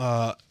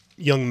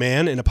young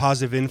man and a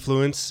positive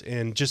influence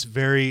and just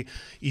very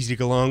easy to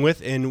go along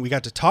with. And we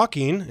got to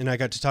talking, and I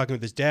got to talking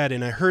with his dad,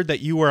 and I heard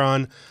that you were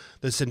on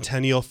the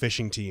Centennial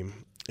Fishing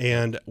Team.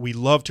 And we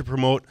love to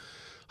promote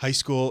high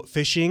school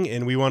fishing,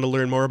 and we want to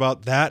learn more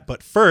about that.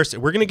 But first,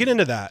 we're going to get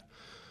into that.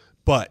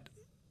 But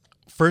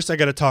first, I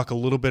got to talk a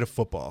little bit of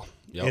football.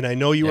 Yep. And I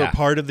know you were a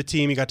part of the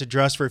team. You got to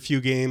dress for a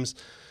few games.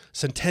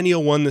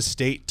 Centennial won the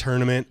state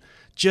tournament.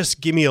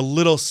 Just give me a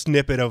little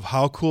snippet of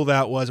how cool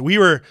that was. We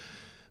were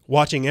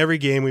watching every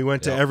game. We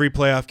went to every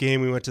playoff game.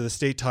 We went to the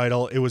state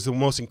title. It was the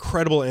most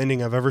incredible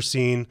ending I've ever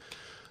seen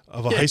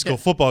of a high school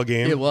football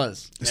game. It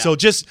was. Yeah. So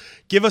just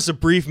give us a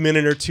brief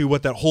minute or two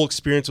what that whole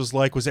experience was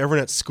like. Was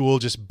everyone at school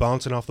just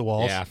bouncing off the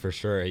walls? Yeah, for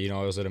sure. It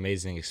was an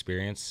amazing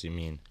experience. I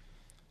mean,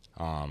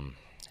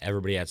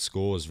 everybody at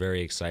school was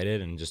very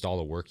excited, and just all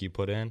the work you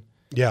put in.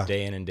 Yeah.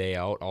 Day in and day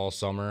out, all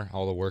summer,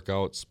 all the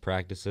workouts,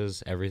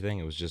 practices, everything.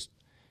 It was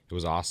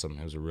awesome.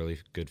 It was a really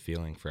good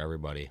feeling for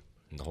everybody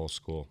in the whole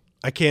school.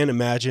 I can't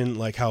imagine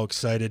like how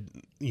excited,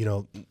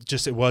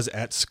 just it was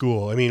at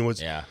school. I mean,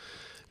 was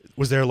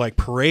there like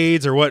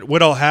parades or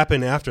what all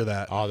happened after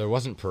that? Oh, there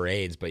wasn't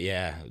parades, but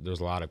yeah, there was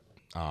a lot of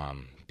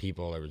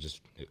people that were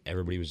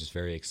everybody was just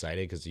very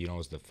excited because, it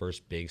was the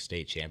first big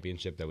state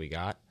championship that we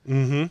got.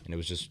 Mm-hmm. And it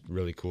was just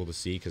really cool to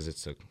see because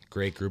it's a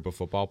great group of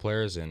football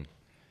players, and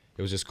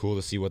it was just cool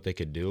to see what they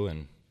could do,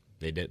 and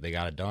they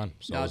got it done.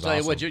 So I'll tell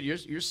you what,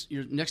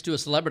 you're next to a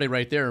celebrity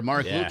right there.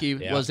 Mark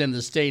Lukey was in the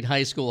state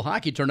high school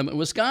hockey tournament in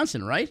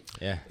Wisconsin, right?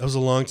 Yeah. That was a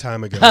long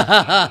time ago.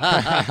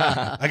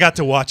 I got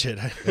to watch it.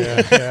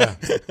 Yeah.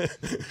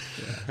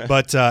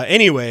 But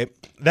anyway,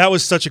 that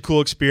was such a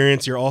cool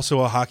experience. You're also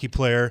a hockey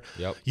player.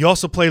 Yep. You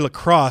also play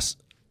lacrosse.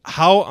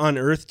 How on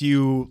earth do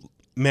you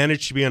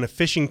manage to be on a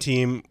fishing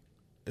team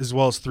as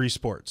well as 3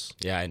 sports?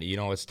 Yeah, and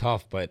it's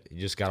tough, but you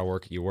just got to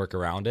work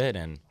around it,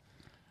 and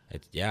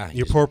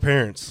your poor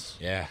parents.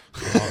 Yeah,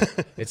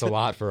 it's a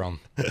lot for them.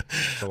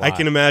 I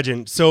can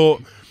imagine.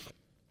 So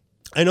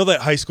I know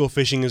that high school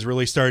fishing has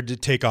really started to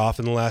take off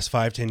in the last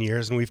 5-10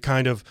 years, and we've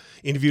kind of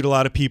interviewed a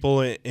lot of people,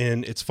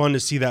 and it's fun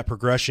to see that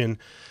progression.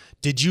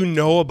 Did you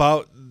know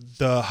about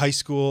the high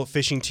school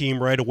fishing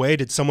team right away?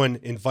 Did someone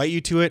invite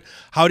you to it?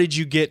 How did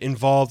you get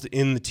involved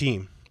in the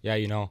team?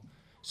 Yeah,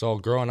 so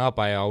growing up,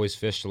 I always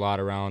fished a lot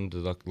around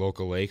the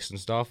local lakes and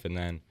stuff, and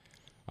then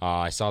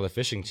I saw the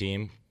fishing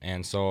team,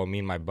 and so me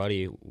and my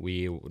buddy,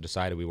 we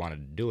decided we wanted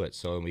to do it.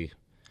 So we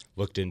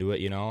looked into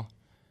it,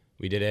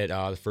 We did it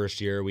the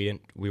first year. We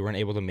weren't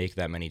able to make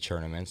that many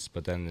tournaments,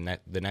 but then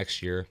the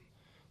next year,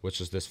 which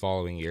was this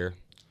following year,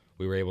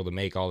 we were able to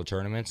make all the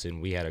tournaments,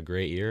 and we had a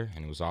great year,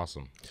 and it was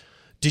awesome.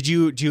 Do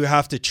you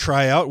have to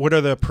try out? What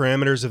are the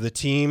parameters of the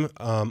team?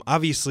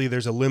 Obviously,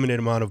 there's a limited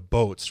amount of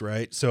boats,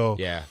 right? So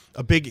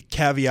a big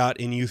caveat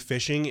in youth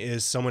fishing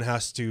is someone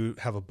has to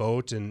have a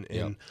boat, and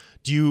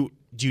do you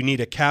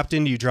need a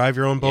captain? Do you drive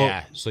your own boat?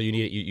 Yeah, so you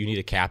need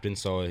a captain,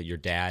 so your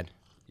dad,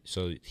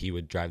 so he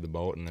would drive the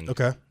boat, and then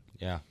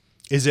yeah.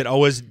 Is it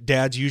always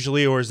dads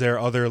usually, or is there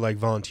other like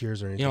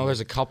volunteers or anything? There's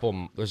a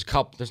couple.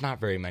 There's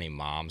not very many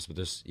moms, but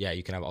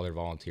you can have other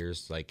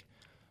volunteers. Like,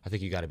 I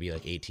think you got to be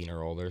like 18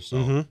 or older.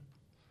 So,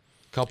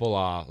 couple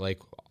like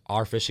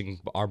our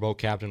boat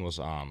captain was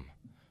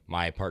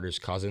my partner's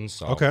cousin.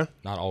 So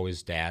not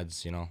always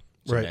dads.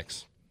 It's a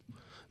mix.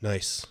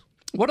 Nice.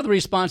 What are the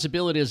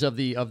responsibilities of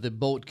the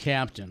boat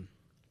captain?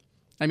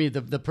 I mean,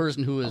 the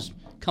person who is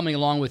coming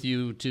along with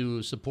you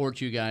to support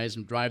you guys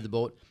and drive the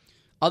boat.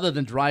 Other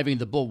than driving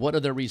the boat, what are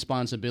their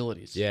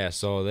responsibilities? Yeah,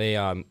 so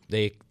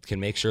they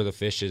can make sure the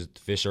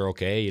fish are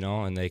okay,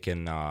 and they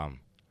can.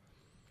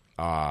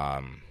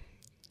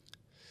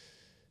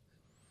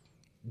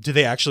 Do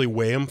they actually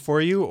weigh them for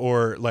you,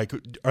 or like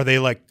are they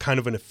like kind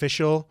of an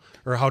official,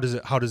 or how does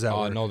that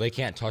work? No, they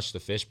can't touch the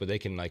fish, but they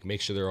can like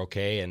make sure they're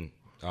okay, and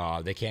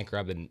they can't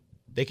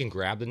They can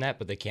grab the net,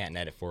 but they can't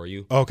net it for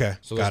you. Okay.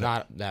 So there's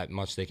not that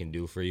much they can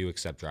do for you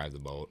except drive the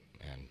boat,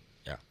 and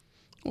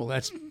Well,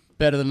 that's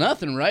better than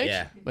nothing, right?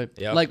 Yeah. But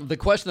like the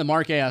question that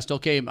Mark asked,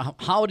 okay,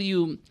 how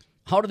do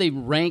they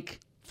rank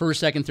first,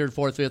 second, third,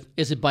 fourth, fifth?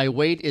 Is it by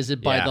weight? Is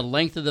it by the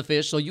length of the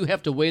fish? So you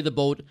have to weigh the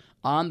boat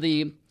on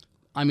the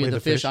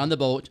fish on the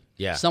boat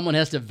Yeah. Someone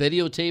has to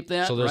videotape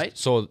that, right?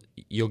 So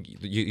you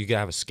gotta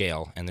have a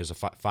scale, and there's a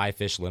 5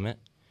 fish limit,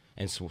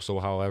 and so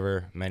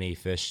however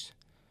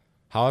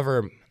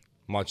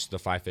much the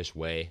 5 fish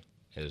weigh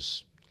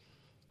is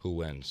who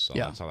wins. So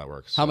that's how that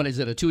works. How many is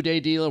it? A 2-day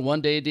deal or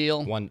 1-day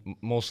deal?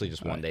 Mostly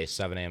just 1 day,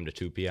 7 a.m. to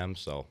 2 p.m.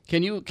 So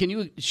can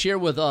you share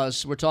with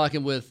us? We're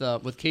talking with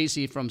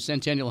Kasey from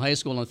Centennial High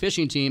School on the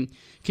fishing team.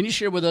 Can you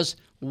share with us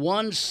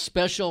one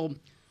special,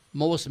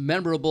 most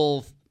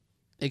memorable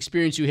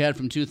experience you had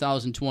from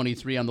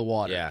 2023 on the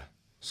water? Yeah.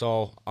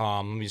 So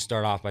let me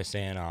start off by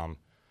saying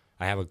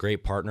I have a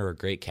great partner, a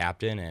great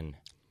captain, and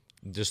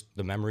just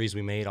the memories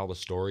we made, all the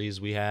stories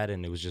we had,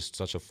 and it was just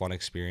such a fun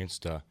experience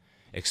to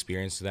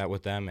experience that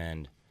with them.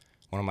 And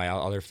one of my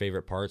other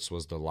favorite parts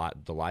was the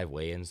live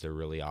weigh-ins. They're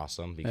really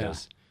awesome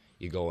because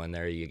you go in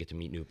there, you get to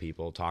meet new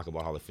people, talk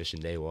about how the fishing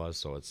day was.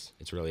 So it's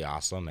really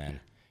awesome, and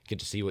get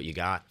to see what you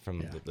got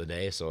from the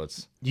day. So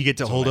you get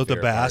to hold up the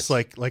bass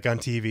like on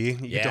TV.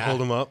 You get to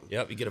hold them up.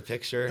 Yep, you get a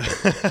picture.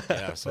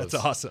 So that's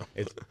awesome.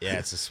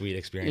 It's a sweet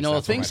experience. You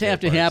know, things have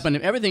to happen.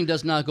 Everything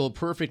does not go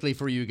perfectly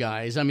for you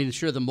guys. I mean,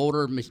 sure, the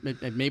motor,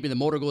 maybe the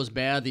motor goes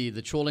bad,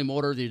 the trolling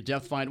motor, the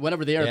depth finder,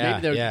 whatever they are,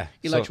 maybe their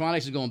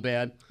electronics is going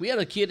bad. We had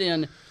a kid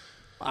in,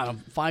 I don't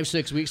know,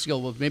 5-6 weeks ago,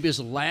 well, maybe it was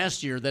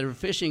last year, that were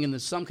fishing in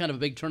some kind of a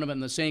big tournament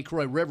in the St.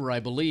 Croix River, I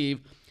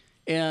believe,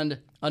 and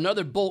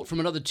another boat from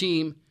another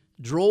team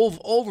drove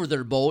over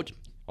their boat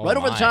right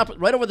over the top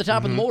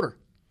of the motor.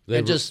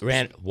 They just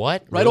ran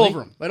what? Right over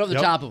them, right over the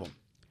top of them.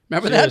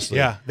 Remember Seriously?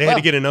 Yeah, they had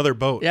to get another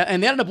boat. Yeah,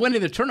 and they ended up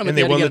winning the tournament. And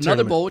they had to won get the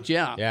another tournament. boat.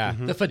 Yeah, Yeah.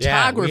 The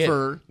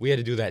photographer. We had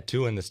to do that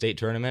too in the state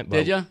tournament. But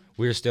Did ya?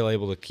 We were still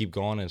able to keep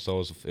going, and so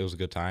it was a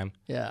good time.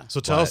 Yeah.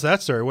 So tell us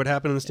that story. What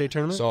happened in the state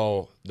tournament?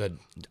 So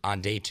on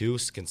day 2,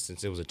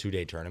 since it was a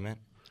 2-day tournament,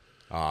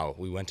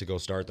 we went to go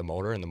start the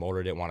motor, and the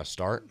motor didn't want to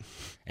start.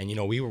 And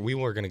we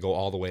were going to go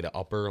all the way to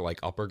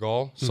upper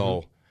goal.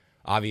 So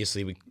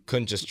obviously we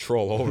couldn't just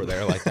troll over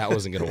there, like that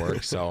wasn't going to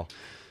work. So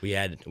we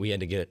had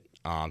to get.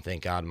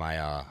 Thank God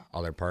my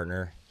other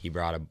partner, he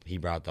brought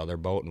the other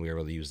boat, and we were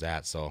able to use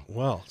that. So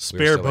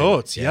spare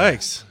boats. Yeah.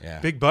 Yikes. Yeah.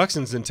 Big bucks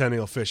in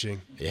Centennial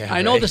fishing. Yeah,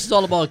 I know this is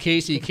all about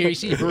Kasey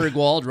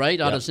Burgwald,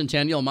 right? Out of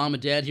Centennial, mom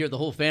and dad here, the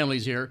whole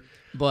family's here.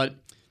 But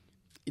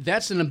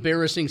that's an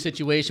embarrassing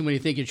situation when you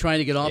think you're trying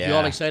to get off, you're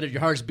all excited, your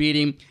heart's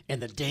beating,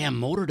 and the damn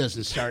motor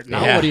doesn't start.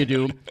 Now what do you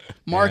do?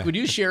 Mark, would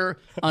you share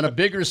on a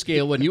bigger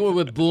scale when you were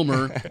with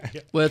Boomer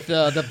with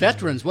the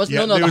veterans? It was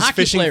the hockey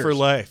fishing players. for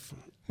life.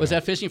 Was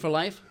that fishing for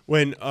life?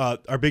 When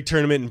our big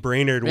tournament in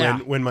Brainerd,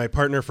 when my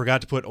partner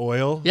forgot to put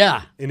oil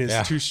in his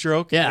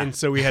 2-stroke, and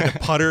so we had to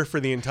putter for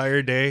the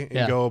entire day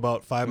and go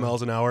about 5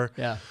 miles an hour.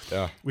 Yeah.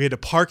 We had to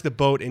park the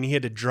boat, and he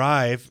had to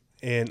drive,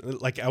 and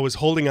I was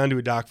holding onto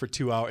a dock for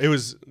 2 hours. It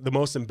was the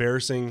most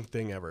embarrassing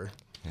thing ever.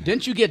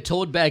 Didn't you get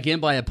towed back in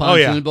by a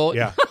pontoon boat?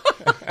 Yeah.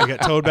 I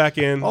got towed back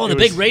in. Oh, the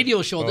big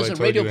radio show. This is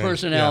a radio you in.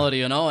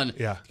 personality, and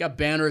got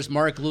banners,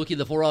 Mark Lukey,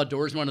 the 4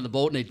 Outdoorsmen on the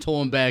boat, and they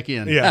tow him back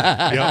in.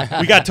 Yeah.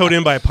 We got towed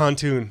in by a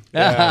pontoon.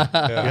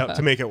 To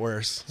make it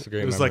worse. It's a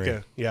great it was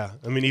memory. like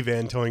a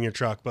minivan towing your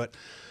truck. But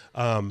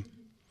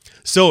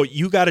so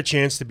you got a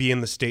chance to be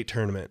in the state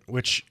tournament,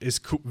 which is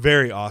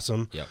very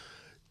awesome. Yep.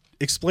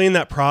 Explain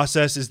that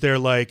process. Is there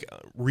like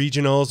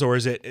regionals, or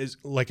is it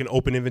like an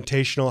open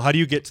invitational? How do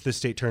you get to the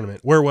state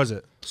tournament? Where was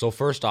it? So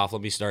first off,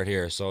 let me start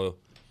here. So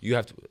you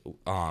have to,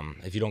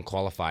 if you don't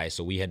qualify,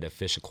 so we had to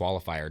fish a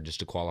qualifier just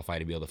to qualify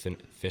to be able to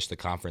fish the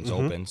conference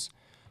opens.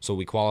 So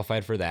we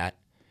qualified for that,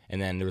 and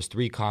then there was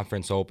 3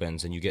 conference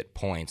opens, and you get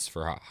points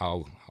for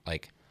how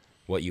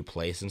what you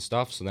place and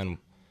stuff. So then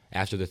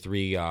after the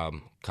 3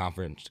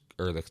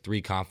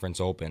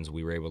 conference opens,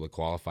 we were able to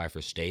qualify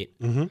for state.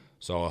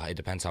 So it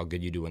depends how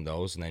good you do in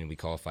those, and then we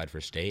qualified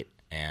for state,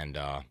 and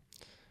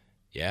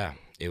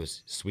it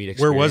was a sweet experience.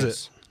 Where was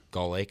it?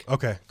 Gull Lake.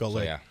 Okay, Gull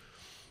Lake. So,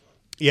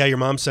 Yeah, your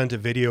mom sent a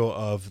video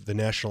of the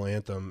national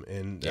anthem,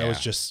 and that was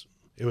just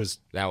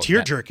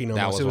tear jerking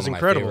almost. It was one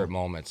incredible. Of my favorite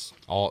moments.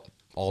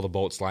 All the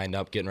boats lined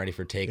up, getting ready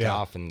for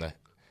takeoff, and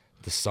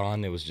the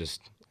sun. It was just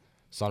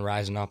sun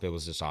rising up. It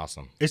was just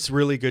awesome. It's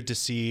really good to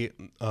see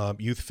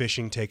youth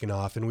fishing taking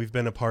off, and we've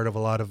been a part of a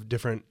lot of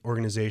different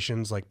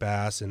organizations like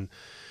Bass and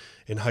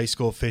in high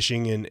school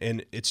fishing,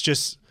 and it's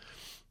just.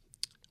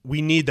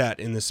 We need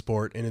that in this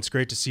sport, and it's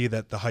great to see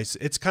that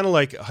it's kind of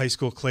like high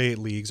school clay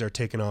leagues are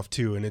taking off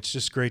too, and it's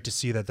just great to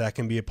see that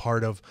can be a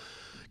part of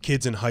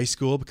kids in high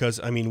school, because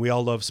I mean we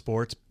all love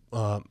sports,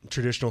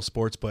 traditional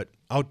sports, but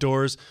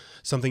outdoors,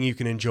 something you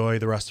can enjoy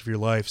the rest of your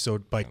life. So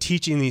by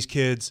teaching these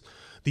kids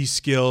these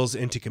skills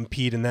and to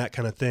compete in that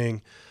kind of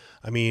thing,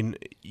 I mean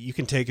you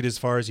can take it as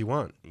far as you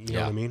want. You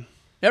know what I mean?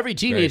 Every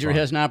teenager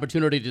has an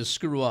opportunity to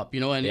screw up,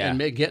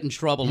 and get in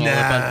trouble. And all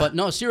that. But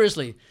no,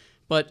 seriously,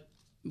 but.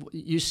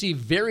 You see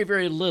very,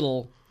 very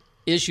little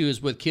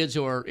issues with kids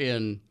who are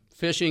in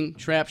fishing,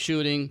 trap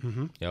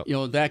shooting,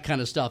 that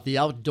kind of stuff, the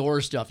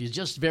outdoor stuff. You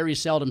just very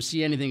seldom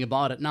see anything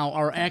about it. Now,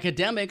 are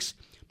academics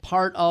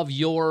part of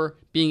your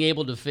being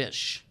able to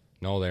fish?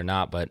 No, they're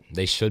not, but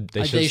they should.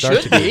 They They should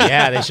start should to be. be.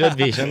 Yeah, they should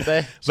be, shouldn't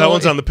they? That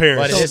one's on the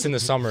parents. But it is in the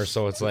summer,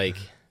 so it's like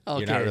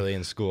you're not really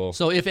in school.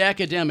 So if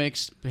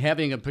academics,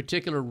 having a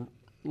particular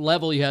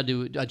level you had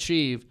to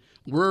achieve,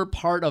 were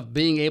part of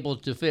being able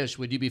to fish,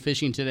 would you be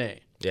fishing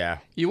today? Yeah.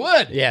 You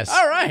would? Yes.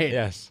 All right.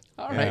 Yes.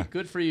 All right. Yeah.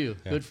 Good for you.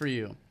 Yeah. Good for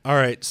you. All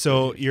right.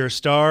 So you're a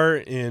star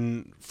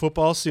in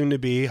football, soon to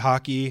be,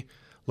 hockey,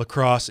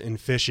 lacrosse, and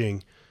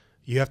fishing.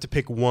 You have to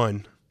pick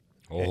one.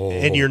 Oh.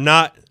 And you're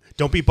not,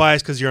 don't be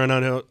biased because you're on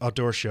an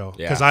outdoor show.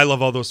 Yeah. Because I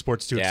love all those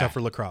sports too, Yeah. except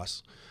for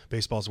lacrosse.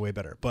 Baseball's way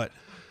better. But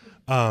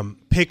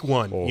pick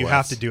one. Oh, you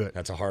have to do it.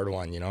 That's a hard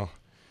one, you know.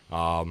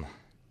 I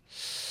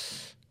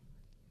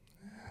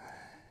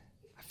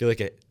feel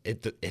like it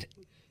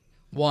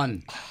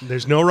one.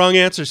 There's no wrong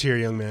answers here,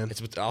 young man.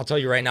 I'll tell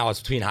you right now, it's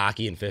between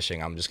hockey and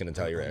fishing. I'm just going to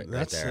tell you right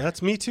there.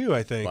 That's me too,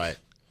 I think. But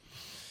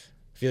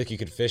I feel like you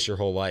could fish your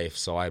whole life,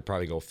 so I'd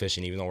probably go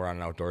fishing. Even though we're on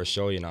an outdoor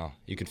show, you know,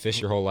 you can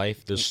fish your whole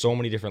life. There's so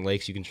many different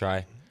lakes you can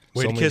try.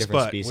 Way so to many kiss different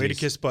butt. species. Way to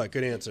kiss butt.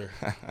 Good answer.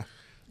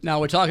 Now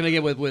we're talking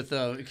again with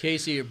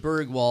Kasey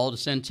Burgwald,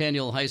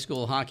 Centennial High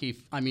School hockey.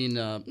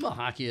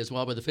 Hockey as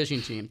well, with the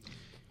fishing team.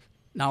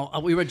 Now,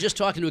 we were just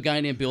talking to a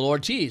guy named Bill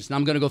Ortiz, and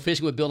I'm going to go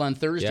fishing with Bill on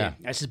Thursday.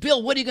 Yeah. I said,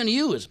 Bill, what are you going to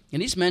use?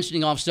 And he's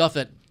mentioning off stuff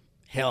that,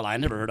 hell, I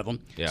never heard of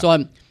them. Yeah.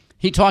 So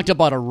he talked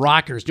about a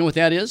rockers. Do you know what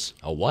that is?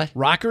 A what?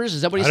 Rockers?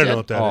 Is that what he I said? don't know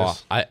what that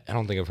is. I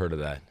don't think I've heard of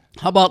that.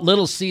 How about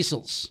little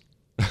Cecils?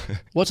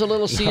 What's a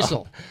little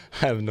Cecil?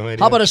 I have no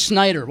idea. How about a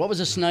Snyder? What was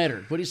a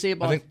Snyder? What do you say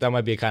about? I think that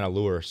might be a kind of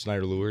lure,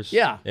 Snyder lures.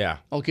 Yeah. Yeah.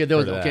 Okay,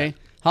 those. Heard of Okay. that.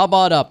 How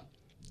about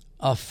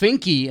a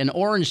Finky, an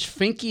orange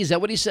Finky? Is that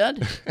what he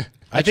said?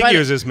 I think he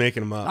was just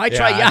making them up. I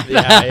try,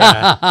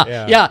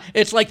 Yeah. yeah.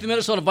 It's like the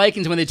Minnesota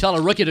Vikings when they tell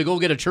a rookie to go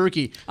get a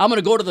turkey. I'm going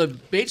to go to the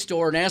bait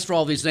store and ask for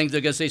all these things.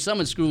 They're going to say,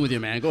 someone's screwing with you,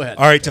 man. Go ahead.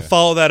 All right, to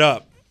follow that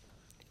up,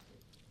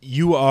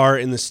 you are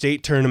in the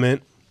state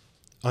tournament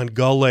on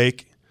Gull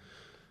Lake.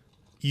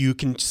 You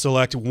can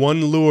select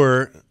one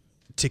lure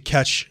to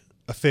catch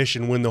a fish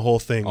and win the whole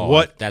thing.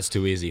 Oh, that's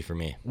too easy for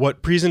me.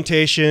 What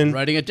presentation?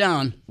 Writing it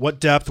down. What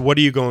depth? What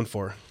are you going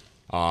for?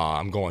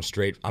 I'm going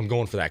straight. I'm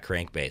going for that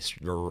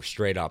crankbait,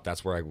 straight up.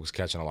 That's where I was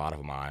catching a lot of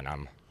them on.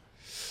 I'm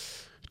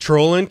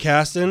trolling,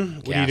 casting.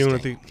 What are you doing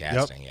with the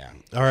casting? Yep.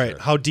 Yeah. All right. Sure.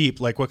 How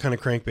deep? Like what kind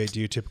of crankbait do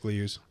you typically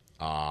use?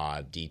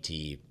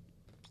 DT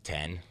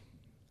 10.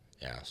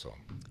 Yeah. So.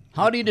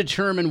 How do you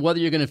determine whether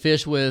you're going to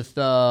fish with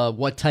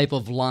what type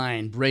of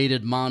line,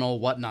 braided, mono,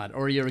 whatnot,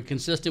 or you're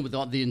consistent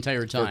with the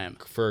entire time?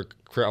 For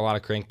a lot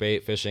of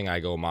crankbait fishing, I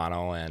go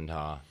mono and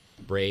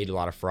braid, a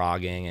lot of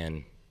frogging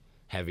and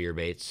heavier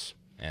baits,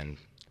 and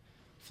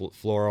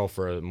fluoro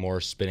for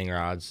more spinning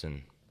rods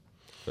and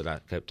for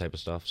that type of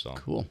stuff. So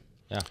cool.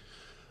 Yeah.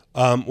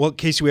 Well,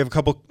 Kasey, we have a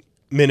couple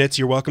minutes.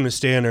 You're welcome to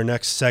stay in our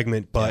next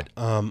segment, but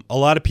a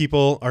lot of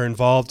people are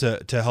involved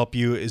to help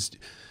you.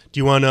 Do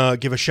you want to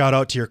give a shout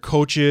out to your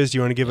coaches? Do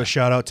you want to give a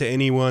shout out to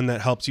anyone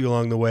that helps you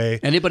along the way?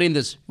 Anybody in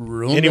this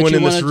room? Anyone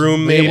in this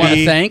room, maybe want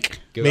to thank?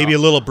 Maybe a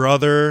little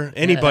brother.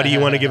 Anybody you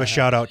want to give a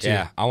shout out to?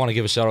 Yeah, I want to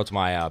give a shout out to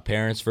my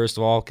parents first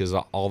of all, because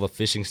all the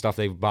fishing stuff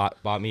they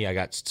bought me, I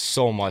got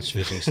so much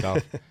fishing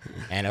stuff,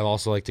 and I'd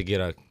also like to get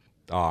a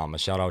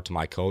shout out to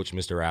my coach,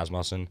 Mr.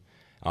 Rasmussen.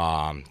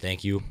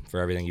 Thank you for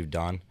everything you've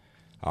done.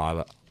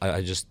 I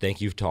just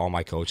thank you to all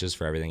my coaches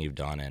for everything you've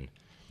done, and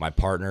my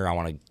partner. I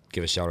want to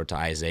give a shout out to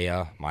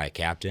Isaiah, my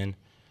captain.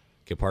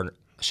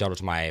 Shout out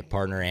to my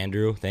partner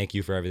Andrew. Thank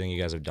you for everything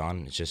you guys have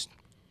done. It's just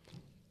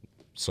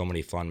so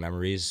many fun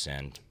memories,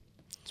 and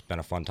it's been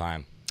a fun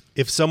time.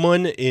 If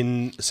someone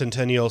in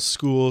Centennial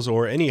schools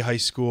or any high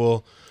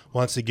school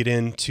wants to get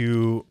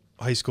into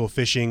high school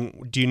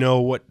fishing, do you know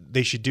what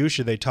they should do?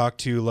 Should they talk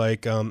to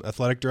like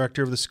athletic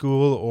director of the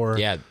school or?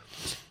 Yeah,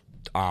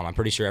 I'm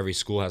pretty sure every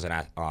school has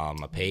a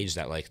page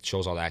that like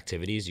shows all the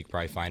activities. You can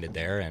probably find it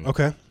there. And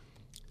okay.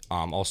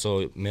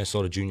 Also,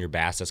 Minnesota Junior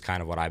Bass, that's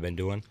kind of what I've been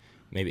doing.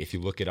 Maybe if you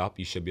look it up,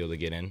 you should be able to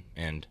get in.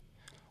 And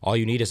all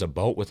you need is a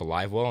boat with a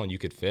live well, and you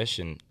could fish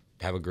and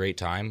have a great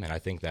time. And I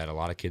think that a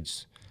lot of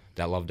kids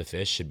that love to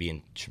fish should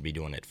be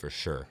doing it for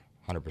sure,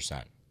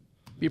 100%.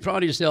 Be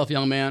proud of yourself,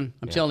 young man.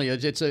 I'm telling you,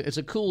 it's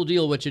a cool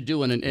deal what you're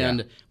doing.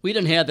 And we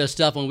didn't have that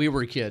stuff when we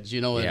were kids,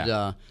 you know.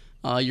 And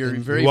you're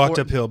very walked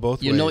uphill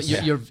both ways. You know,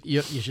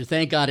 you should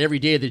thank God every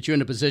day that you're in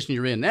the position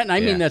you're in. And I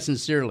mean that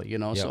sincerely, you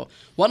know. So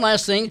one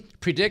last thing,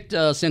 predict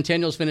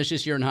Centennial's finish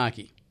this year in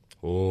hockey.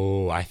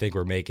 Oh, I think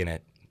we're making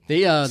it.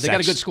 They got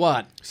a good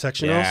squad.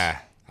 Sectionals? Yeah,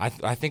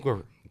 I think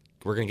we're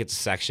gonna get to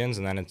sections,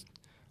 and then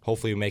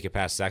hopefully we make it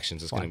past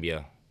sections. It's gonna be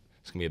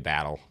a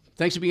battle.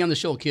 Thanks for being on the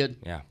show, kid.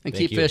 Yeah, and thank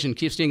keep you. fishing,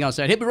 keep staying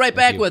outside. Hey, be right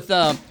back with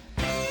Ann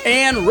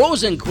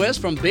Rosenquist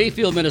from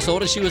Bayfield,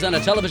 Minnesota. She was on a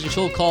television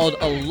show called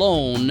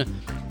Alone.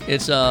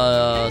 It's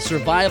a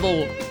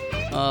survival.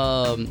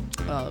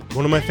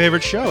 One of my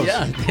favorite shows.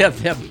 Yeah, they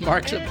have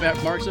Mark's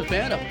a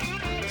fan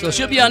of. So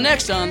she'll be on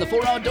next on the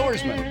 4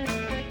 Outdoorsmen.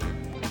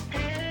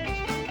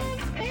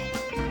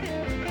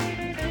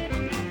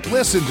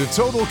 Listen to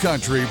Total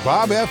Country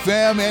Bob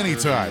FM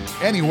anytime,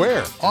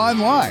 anywhere,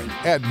 online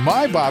at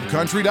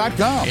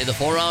mybobcountry.com. Hey, the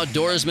four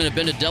outdoorsmen have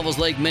been to Devil's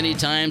Lake many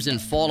times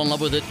and fall in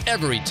love with it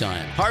every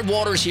time. Hard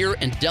water's here,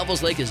 and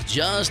Devil's Lake is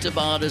just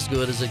about as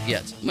good as it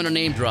gets. I'm going to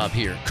name drop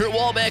here. Kurt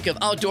Walbeck of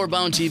Outdoor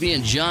Bound TV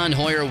and John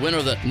Hoyer, winner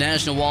of the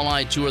National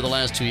Walleye Tour the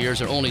last 2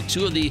 years, are only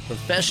two of the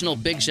professional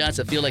big shots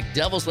that feel like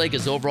Devil's Lake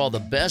is overall the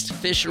best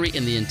fishery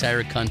in the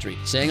entire country.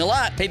 Saying a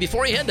lot. Hey,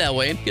 before you head that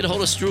way, get a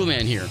hold of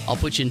Strewman here. I'll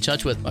put you in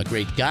touch with a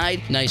great guide,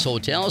 nice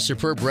hotels,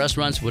 superb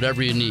restaurants,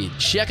 whatever you need.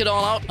 Check it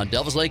all out on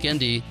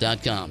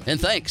devilslakend.com.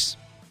 And thanks.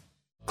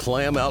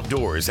 Clam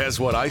Outdoors has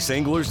what ice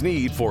anglers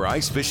need for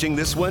ice fishing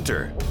this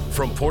winter.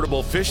 From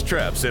portable fish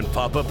traps and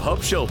pop-up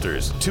hub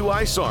shelters to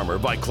ice armor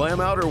by Clam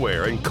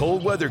outerwear and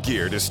cold weather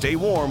gear to stay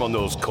warm on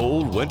those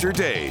cold winter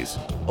days.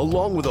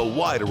 Along with a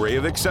wide array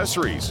of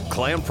accessories,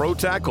 Clam Pro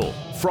Tackle,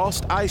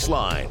 Frost Ice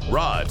Line,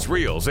 rods,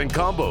 reels, and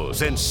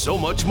combos, and so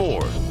much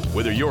more.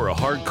 Whether you're a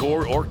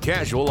hardcore or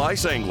casual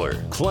ice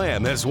angler,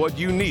 Clam has what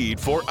you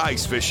need for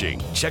ice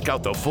fishing. Check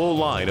out the full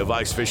line of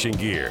ice fishing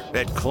gear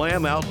at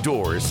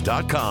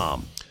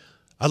clamoutdoors.com.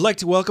 I'd like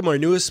to welcome our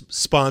newest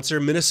sponsor,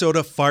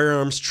 Minnesota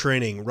Firearms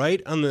Training.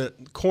 Right on the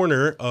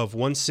corner of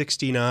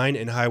 169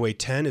 and Highway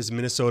 10 is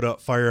Minnesota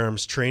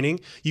Firearms Training.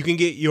 You can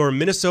get your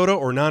Minnesota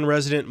or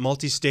non-resident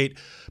multi-state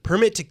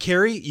permit to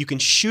carry. You can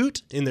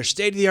shoot in their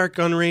state-of-the-art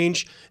gun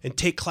range and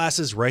take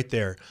classes right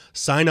there.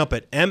 Sign up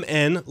at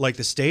MN, like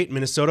the state,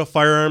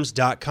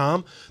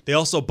 MinnesotaFirearms.com. They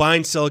also buy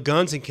and sell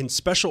guns and can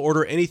special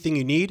order anything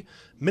you need.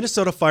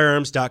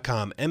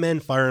 MinnesotaFirearms.com,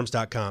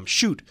 MNFirearms.com.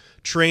 Shoot,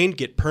 train,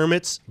 get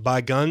permits, buy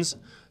guns.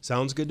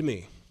 Sounds good to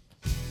me.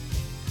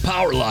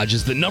 Power Lodge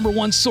is the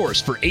 #1 source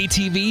for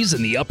ATVs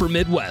in the upper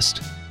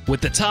Midwest.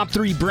 With the top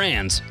 3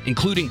 brands,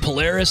 including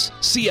Polaris,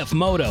 CF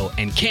Moto,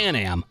 and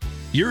Can-Am,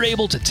 you're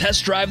able to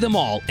test drive them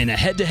all in a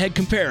head-to-head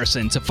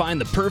comparison to find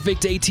the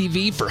perfect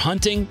ATV for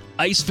hunting,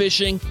 ice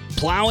fishing,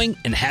 plowing,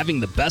 and having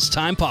the best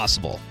time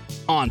possible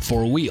on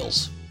 4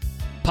 wheels.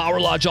 Power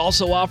Lodge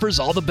also offers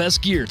all the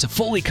best gear to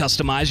fully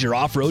customize your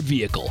off-road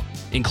vehicle,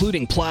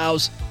 including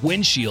plows,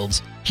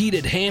 windshields,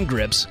 heated hand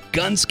grips,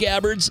 gun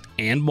scabbards,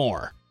 and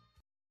more.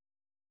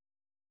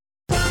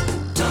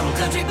 Total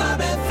Country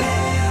Bob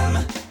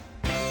FM.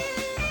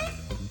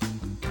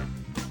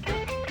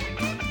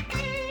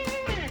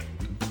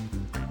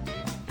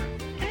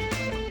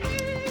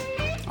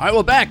 All right,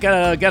 well, back.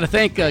 Got to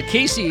thank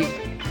Kasey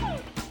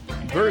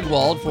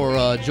Burgwald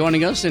for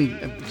joining us. And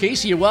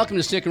Kasey, you're welcome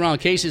to stick around.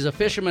 Kasey's a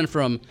fisherman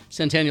from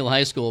Centennial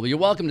High School, but you're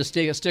welcome to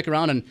stick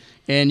around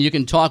and you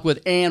can talk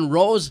with Ann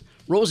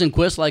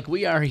Rosenquist like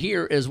we are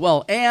here as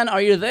well. Ann,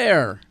 are you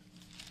there?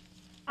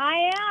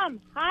 I am.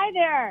 Hi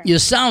there. You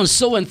sound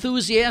so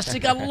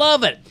enthusiastic. I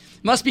love it.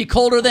 Must be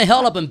colder than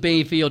hell up in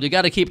Bayfield. You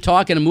got to keep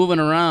talking and moving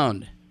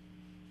around.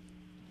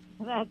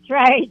 That's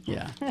right.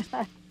 Yeah.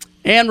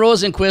 Ann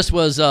Rosenquist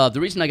was the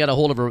reason I got a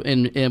hold of her,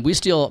 and we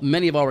steal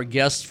many of our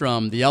guests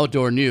from the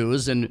Outdoor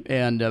News, and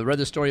read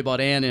the story about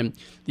Ann in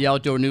the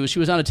Outdoor News. She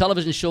was on a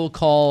television show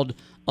called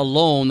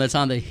Alone that's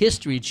on the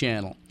History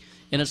Channel,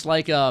 and it's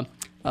like a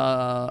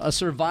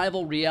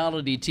survival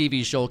reality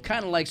TV show,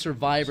 kind of like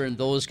Survivor and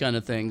those kind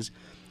of things.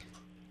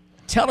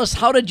 Tell us,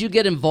 how did you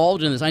get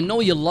involved in this? I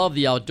know you love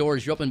the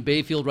outdoors. You're up in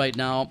Bayfield right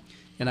now,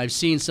 and I've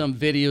seen some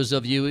videos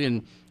of you,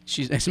 and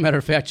as a matter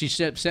of fact, she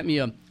sent me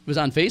it was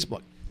on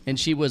Facebook. And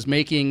she was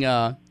making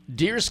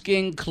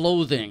deerskin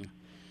clothing.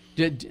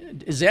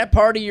 Is that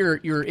part of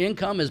your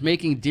income, is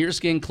making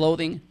deerskin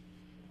clothing?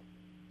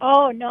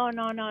 Oh, no.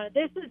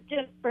 This is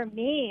just for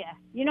me.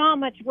 You know how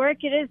much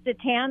work it is to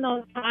tan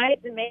those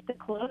hides and make the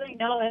clothing?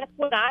 No, that's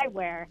what I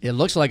wear. It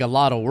looks like a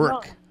lot of work.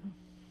 Oh.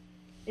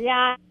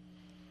 Yeah.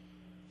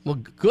 Well,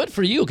 good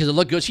for you, because it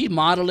looked good. She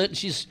modeled it, and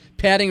she's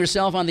patting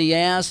herself on the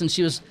ass, and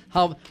she was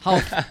how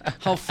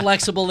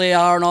flexible they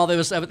are and all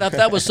that.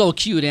 That was so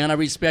cute, Ann. I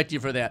respect you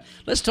for that.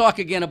 Let's talk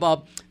again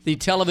about the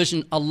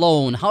television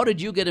Alone. How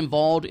did you get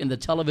involved in the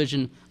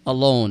television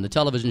Alone, the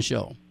television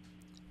show?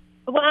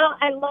 Well,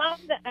 I love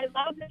the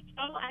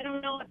show. I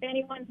don't know if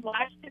anyone's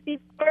watched it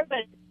before,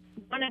 but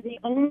it's one of the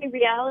only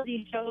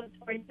reality shows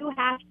where you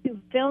have to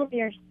film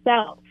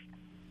yourself.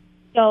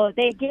 So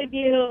they give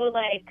you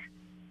like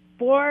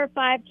 4 or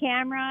 5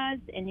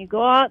 cameras, and you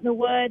go out in the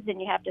woods, and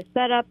you have to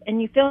set up,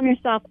 and you film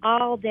yourself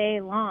all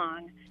day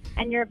long,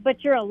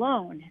 but you're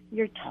alone.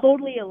 You're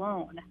totally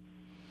alone.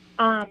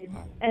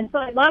 And so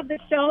I love the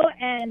show,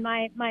 and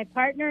my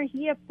partner,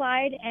 he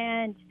applied,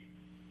 and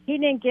he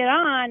didn't get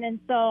on, and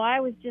so I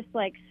was just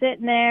like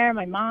sitting there.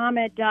 My mom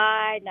had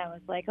died, and I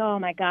was like, oh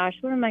my gosh,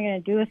 what am I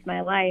going to do with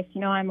my life? You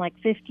know, I'm like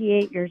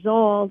 58 years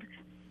old,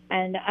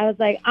 and I was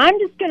like, I'm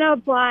just going to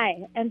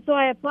apply. And so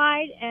I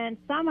applied, and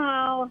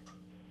somehow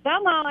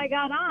I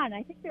got on.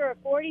 I think there were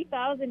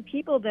 40,000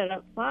 people that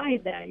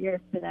applied that year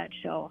for that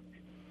show.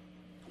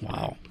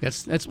 Wow.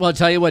 That's well, I'll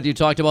tell you what, you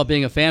talked about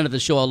being a fan of the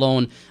show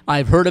Alone.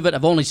 I've heard of it.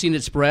 I've only seen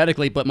it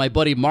sporadically, but my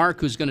buddy Mark,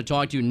 who's going to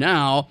talk to you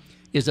now,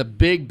 is a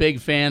big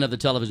fan of the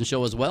television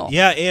show as well.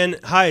 Yeah, and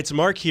hi, it's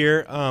Mark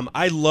here.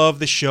 I love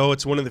the show.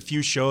 It's one of the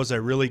few shows I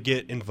really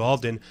get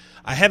involved in.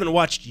 I haven't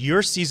watched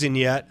your season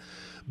yet,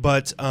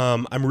 but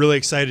I'm really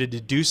excited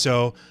to do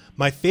so.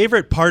 My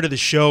favorite part of the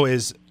show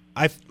is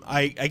I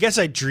guess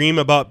I dream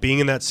about being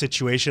in that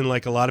situation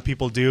like a lot of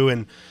people do,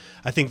 and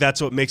I think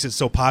that's what makes it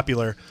so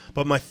popular.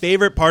 But my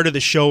favorite part of the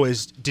show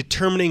is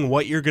determining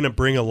what you're going to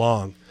bring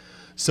along.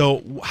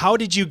 So how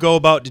did you go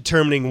about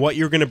determining what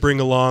you're going to bring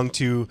along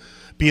to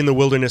be in the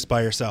wilderness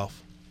by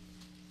yourself?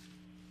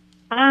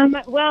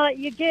 Well,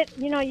 you get,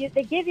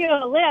 they give you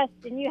a list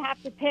and you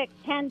have to pick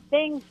 10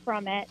 things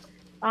from it.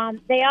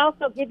 They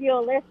also give you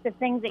a list of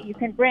things that you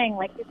can bring,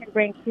 like you can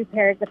bring 2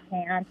 pairs of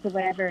pants or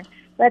whatever.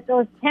 But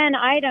those 10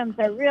 items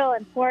are real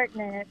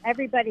important, and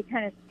everybody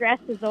kind of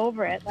stresses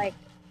over it. Like,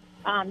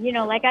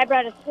 like I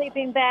brought a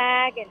sleeping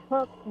bag and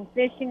hooks and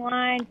fishing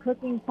line,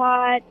 cooking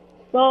pot,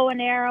 bow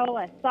and arrow,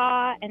 a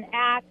saw, an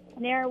axe,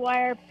 snare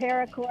wire,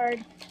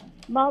 paracord,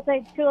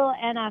 multi-tool,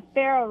 and a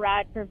ferro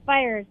rod for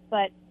fires.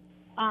 But,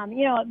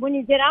 when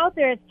you get out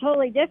there, it's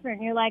totally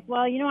different. You're like,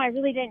 well, I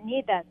really didn't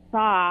need that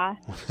saw.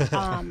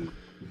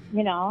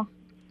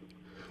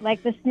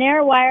 Like the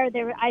snare wire,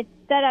 I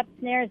set up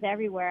snares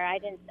everywhere.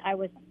 I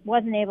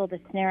wasn't able to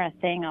snare a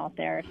thing out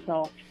there.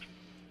 So,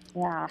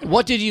 yeah.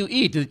 What did you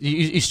eat?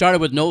 You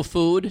started with no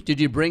food. Did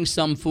you bring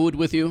some food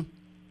with you?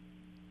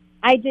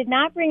 I did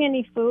not bring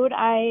any food.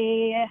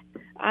 I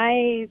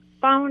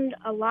found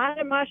a lot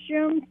of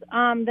mushrooms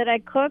that I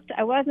cooked.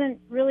 I wasn't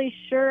really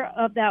sure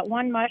of that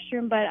one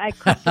mushroom, but I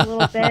cooked a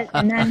little bit,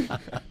 and then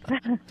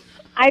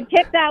I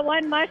picked that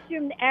one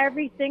mushroom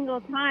every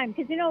single time.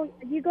 Because,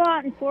 you go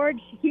out and forage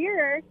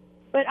here,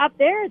 but up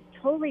there it's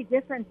totally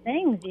different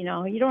things, You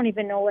don't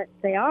even know what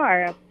they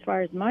are as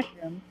far as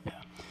mushrooms.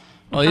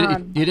 Well, you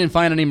didn't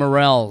find any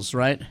morels,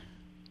 right?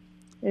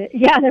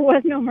 Yeah, there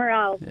was no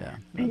morels. Yeah.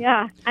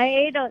 Yeah. I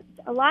ate a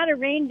lot of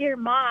reindeer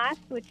moss,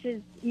 which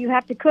is, you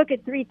have to cook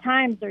it 3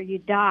 times or you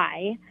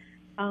die.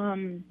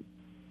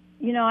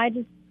 I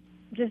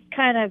just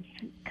kind of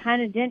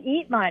didn't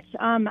eat much.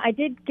 I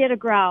did get a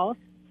grouse.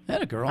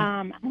 Had a girl.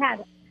 I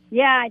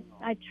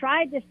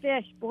tried to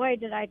fish. Boy,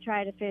 did I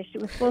try to fish.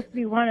 It was supposed to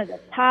be one of the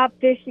top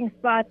fishing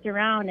spots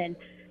around, and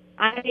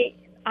I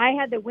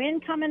had the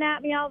wind coming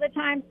at me all the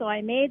time, so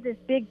I made this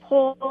big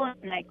pole,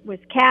 and I was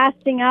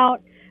casting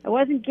out. I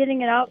wasn't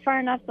getting it out far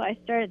enough, so I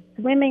started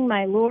swimming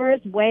my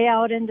lures way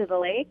out into the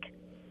lake,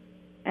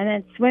 and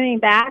then swimming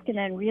back and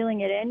then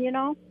reeling it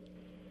in,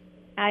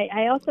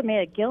 I also made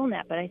a gill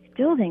net, but I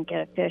still didn't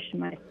get a fish in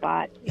my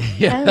spot.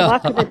 Yeah. Kind of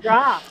luck of the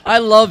draw. I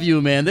love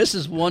you, man. This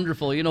is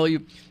wonderful. You know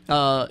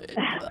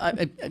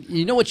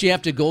what you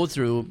have to go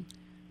through.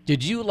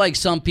 Did you, like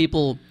some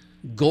people,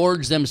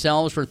 gorge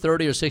themselves for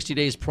 30 or 60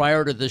 days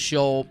prior to the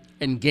show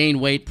and gain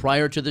weight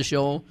prior to the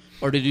show,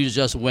 or did you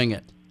just wing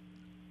it?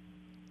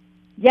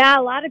 Yeah,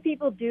 a lot of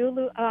people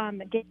do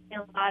gain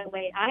a lot of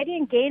weight. I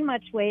didn't gain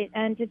much weight,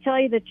 and to tell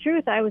you the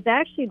truth, I was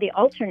actually the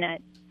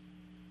alternate.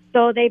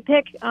 So they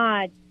pick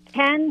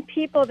 10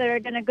 people that are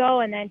going to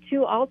go and then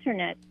 2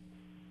 alternates.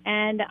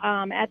 And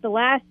at the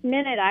last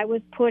minute, I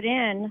was put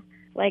in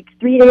like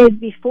 3 days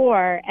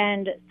before.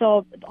 And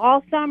so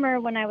all summer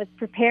when I was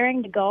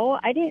preparing to go,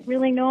 I didn't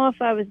really know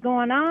if I was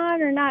going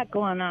on or not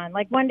going on.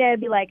 Like one day I'd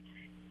be like,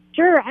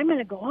 sure, I'm going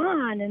to go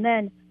on. And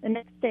then the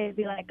next day I'd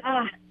be like,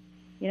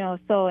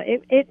 so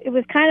it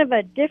was kind of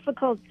a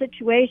difficult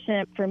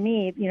situation for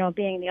me,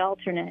 being the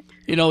alternate.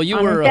 You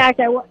were... In fact,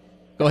 go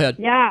ahead.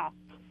 Yeah.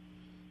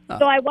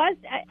 So I was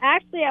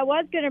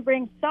going to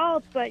bring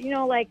salt, but it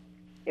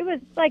was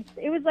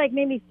like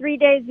maybe 3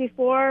 days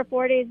before,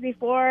 4 days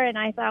before, and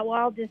I thought, well,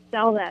 I'll just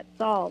sell that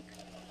salt.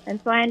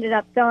 And so I ended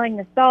up selling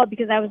the salt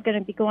because I was going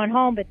to be going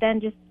home, but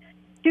then just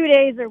 2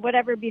 days or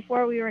whatever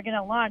before we were going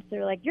to launch, they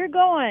were like, "You're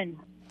going."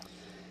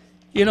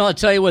 I'll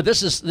tell you what,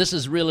 this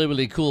is really,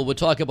 really cool. We'll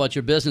talk about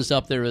your business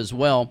up there as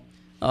well.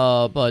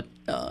 But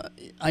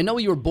I know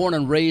you were born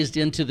and raised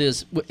into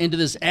this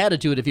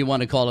attitude, if you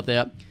want to call it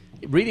that.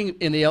 Reading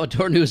in the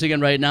Outdoor News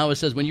again right now, it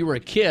says when you were a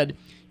kid,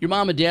 your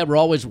mom and dad were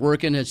always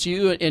working. It's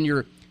you and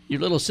your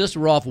little sister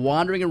were off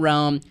wandering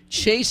around,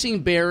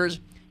 chasing bears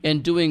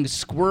and doing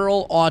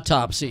squirrel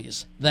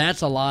autopsies.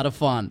 That's a lot of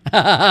fun.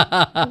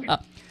 Yeah,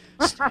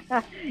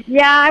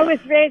 I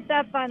was raised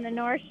up on the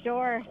North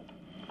Shore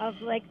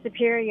of Lake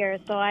Superior,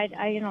 so I'd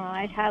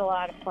had a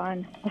lot of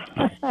fun.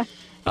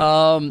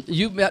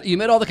 You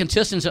met all the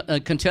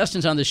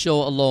contestants on the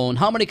show alone.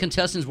 How many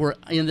contestants were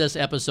in this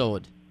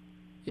episode,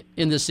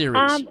 in this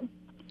series?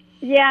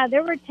 Yeah,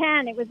 there were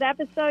 10. It was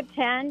episode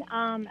 10.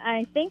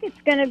 I think it's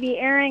going to be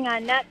airing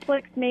on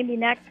Netflix maybe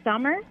next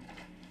summer.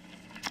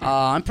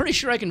 I'm pretty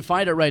sure I can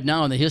find it right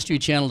now on the History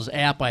Channel's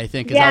app, I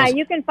think. Yeah,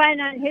 you can find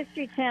it on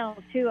History Channel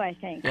too, I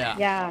think.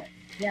 Yeah.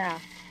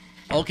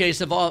 Okay,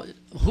 so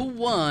who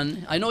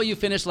won? I know you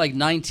finished like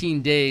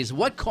 19 days.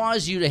 What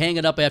caused you to hang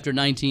it up after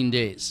 19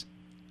 days?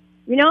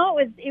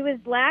 It was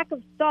lack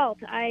of salt.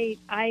 I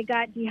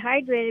got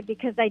dehydrated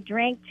because I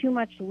drank too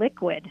much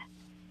liquid.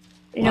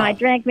 Wow. I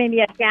drank maybe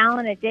a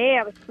gallon a day.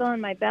 I was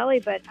filling my belly,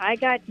 but I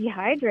got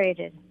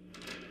dehydrated.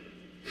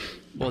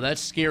 Well,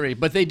 that's scary.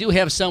 But they do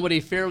have somebody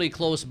fairly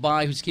close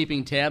by who's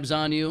keeping tabs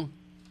on you.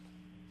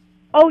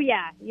 Oh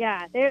yeah,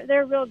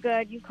 they're real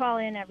good. You call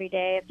in every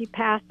day. If you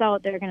pass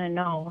out, they're gonna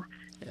know.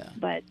 Yeah.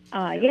 But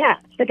yeah,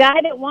 the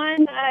guy that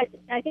won,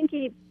 I think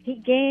he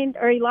gained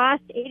or he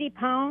lost 80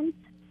 pounds.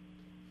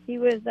 He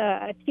was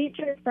a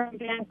teacher from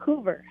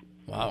Vancouver.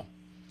 Wow.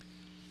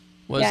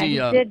 He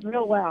did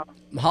real well.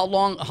 How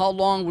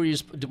long were you?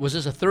 Was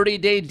this a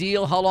 30-day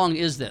deal? How long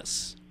is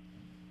this?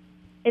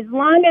 As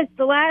long as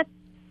the last.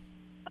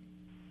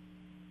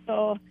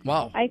 So.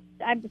 Wow. I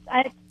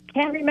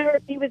can't remember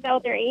if he was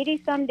out there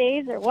 80-some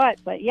days or what,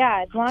 but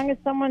yeah, as long as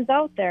someone's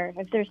out there,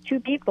 if there's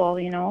two people,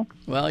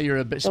 Well, you're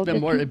a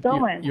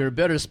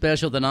better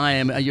special than I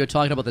am. You're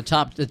talking about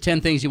the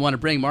 10 things you want to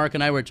bring. Mark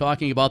and I were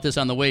talking about this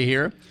on the way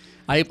here.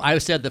 I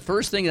said the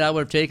first thing that I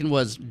would have taken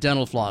was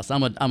dental floss.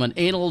 I'm an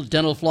anal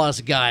dental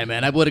floss guy,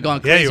 man. I would have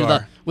gone crazy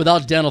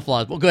without dental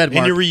floss. Well, go ahead,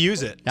 Mark. And you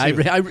reuse it.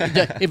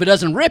 If it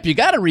doesn't rip, you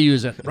got to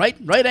reuse it, right?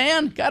 Right,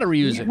 Ann? Got to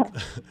reuse it.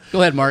 Go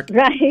ahead, Mark.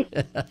 Right.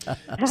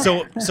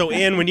 So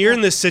Ann, when you're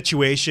in this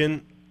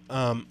situation,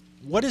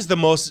 what is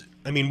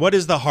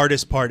the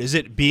hardest part? Is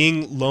it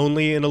being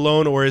lonely and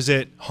alone, or is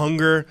it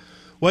hunger?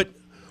 What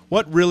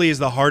really is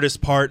the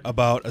hardest part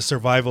about a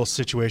survival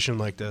situation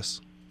like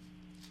this?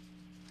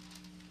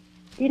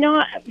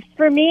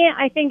 For me,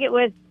 I think it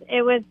was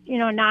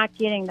not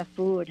getting the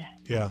food.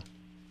 Yeah.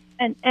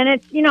 And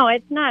it's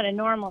it's not a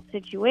normal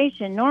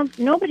situation.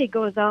 Nobody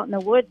goes out in the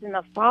woods in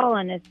the fall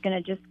and is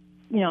going to just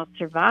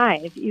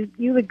survive.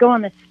 You would go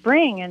in the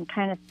spring and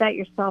kind of set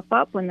yourself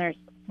up when there's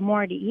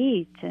more to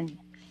eat. And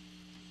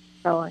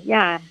so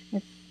yeah,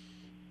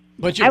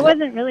 I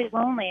wasn't really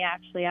lonely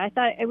actually. I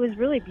thought it was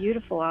really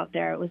beautiful out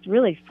there. It was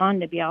really fun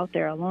to be out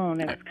there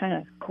alone. It was kind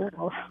of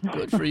cool.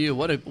 Good for you.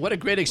 What a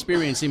great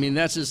experience. I mean,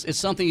 it's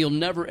something you'll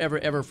never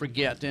ever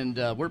forget. And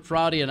we're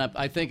proud of you. And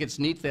I think it's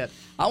neat that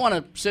I want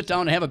to sit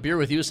down and have a beer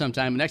with you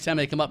sometime. Next time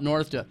they come up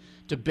north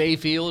to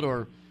Bayfield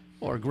or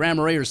Grand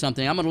Marais or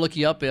something, I'm going to look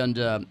you up and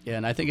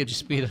I think it'd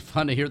just be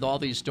fun to hear all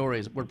these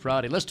stories. We're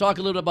proud of you. Let's talk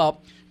a little bit about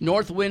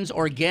Northwind's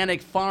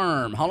Organic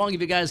Farm. How long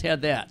have you guys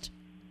had that?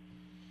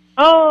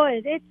 Oh,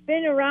 it's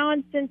been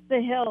around since the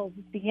hills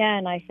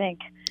began, I think.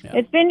 Yeah.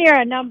 It's been here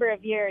a number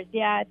of years.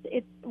 Yeah,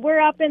 we're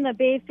up in the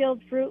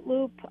Bayfield Fruit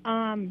Loop.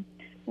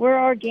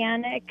 We're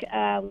organic.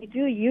 We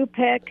do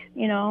U-pick,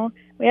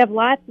 We have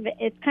lots of,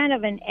 it's kind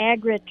of an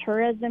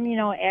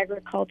agritourism,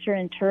 agriculture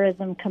and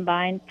tourism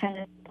combined kind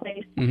of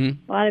place.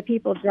 Mm-hmm. A lot of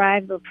people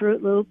drive the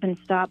Fruit Loop and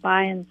stop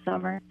by in the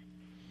summer.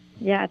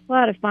 Yeah, it's a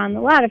lot of fun.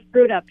 A lot of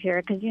fruit up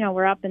here because,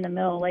 we're up in the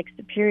middle of Lake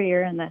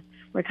Superior and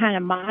we're kind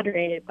of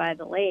moderated by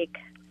the lake.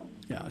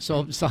 Yeah.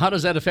 So how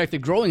does that affect the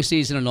growing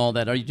season and all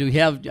that? Do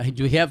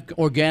you have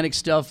organic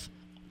stuff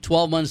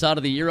 12 months out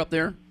of the year up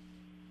there?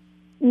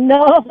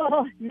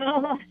 No.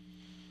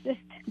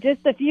 Just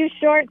a few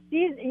short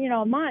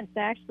months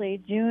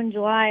actually. June,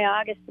 July,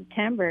 August,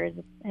 September,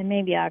 and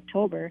maybe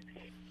October.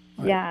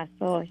 Right. Yeah.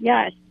 So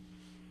yeah,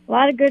 a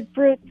lot of good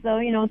fruits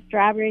though.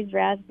 Strawberries,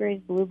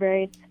 raspberries,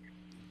 blueberries.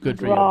 Good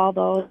for you. All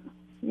those.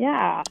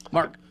 Yeah.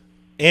 Mark.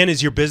 And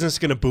is your business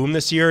going to boom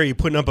this year? Are you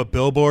putting up a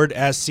billboard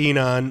as seen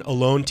on a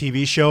lone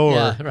TV show? Or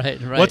yeah,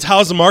 right.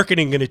 How's the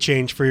marketing going to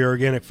change for your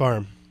organic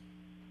farm?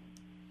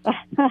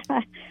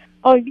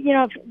 Oh,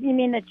 you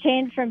mean the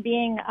change from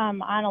being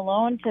on a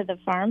loan to the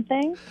farm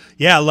thing?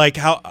 Yeah, like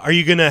how are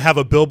you going to have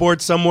a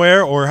billboard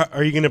somewhere, or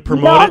are you going to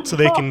promote it so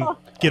they can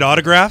get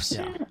autographs?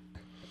 Yeah.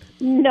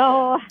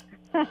 No.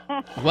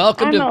 I'm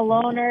a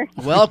loner.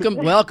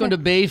 Welcome to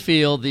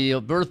Bayfield,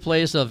 the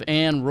birthplace of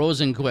Ann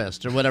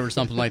Rosenquist, or whatever,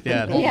 something like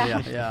that.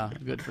 Yeah,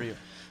 good for you.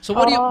 So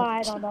what do you?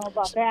 I don't know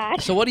about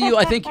that. So what do you?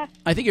 I think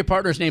your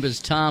partner's name is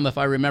Tom, if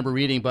I remember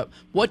reading. But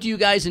what do you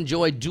guys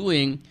enjoy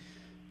doing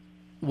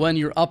when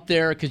you're up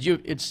there? Because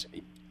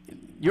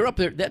you're up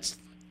there.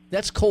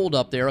 That's cold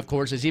up there. Of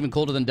course, it's even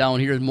colder than down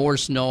here. There's more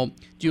snow.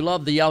 Do you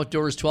love the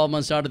outdoors 12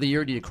 months out of the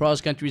year? Do you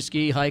cross country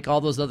ski, hike, all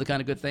those other kind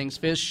of good things?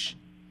 Fish?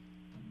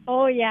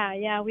 Oh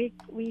yeah. We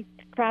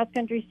cross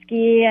country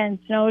ski and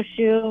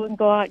snowshoe and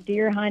go out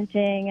deer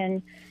hunting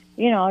and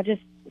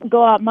just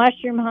go out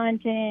mushroom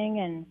hunting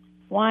and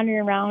wandering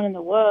around in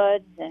the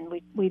woods and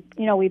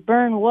we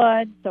burn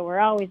wood, so we're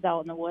always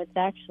out in the woods.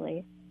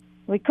 Actually,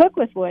 we cook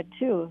with wood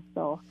too.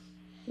 So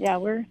yeah,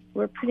 we're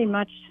pretty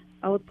much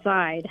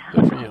outside.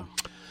 Good for you.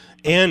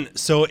 And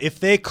so if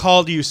they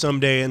called you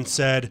someday and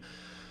said,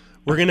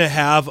 "We're gonna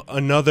have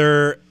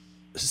another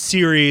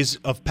series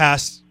of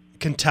past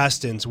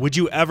contestants," would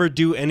you ever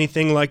do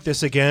anything like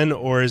this again,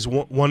 or is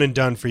one and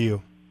done for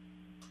you?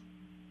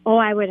 Oh,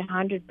 I would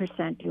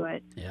 100% do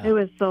it. Yeah. It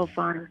was so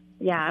fun.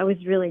 Yeah, it was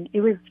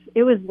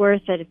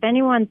worth it. If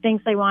anyone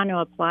thinks they want to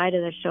apply to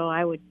the show,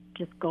 I would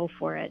just go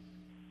for it.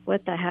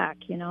 What the heck,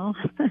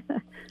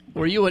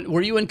 Were you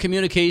in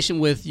communication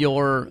with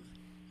your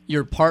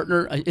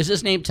partner? Is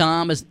his name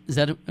Tom?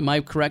 Am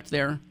I correct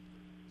there?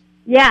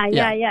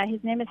 Yeah.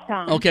 His name is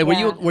Tom. Okay.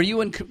 Yeah. Were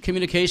you in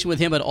communication with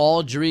him at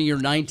all during your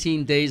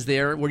 19 days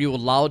there? Were you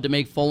allowed to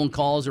make phone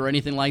calls or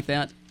anything like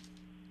that?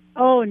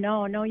 Oh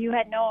no. You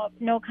had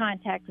no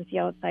contact with the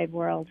outside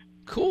world.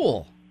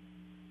 Cool.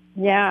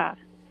 Yeah.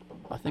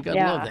 I think I'd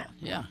love that.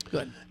 Yeah,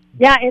 good.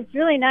 Yeah, it's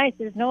really nice.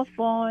 There's no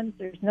phones.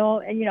 There's no,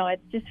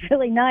 it's just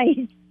really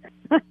nice.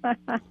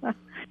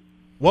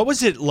 What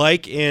was it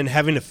like in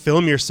having to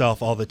film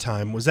yourself all the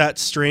time? Was that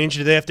strange?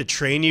 Did they have to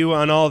train you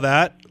on all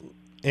that?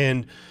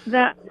 And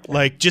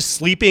like just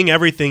sleeping,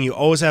 everything, you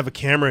always have a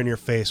camera in your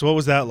face. What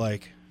was that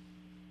like?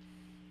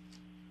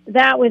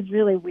 That was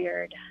really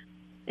weird.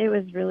 It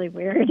was really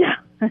weird.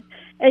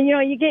 And,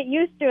 you get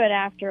used to it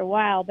after a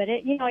while, but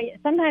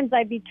sometimes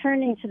I'd be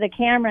turning to the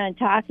camera and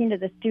talking to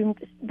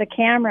the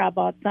camera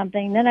about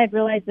something. Then I'd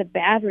realize the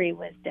battery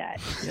was dead.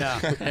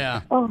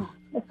 Yeah. Oh,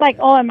 it's like,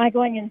 am I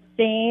going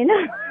insane?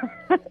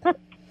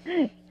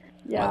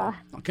 Yeah.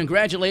 Well,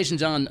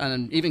 congratulations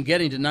on even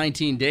getting to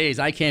 19 days.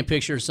 I can't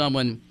picture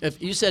someone, if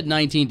you said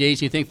 19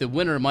 days, you think the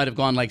winter might have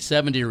gone like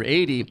 70 or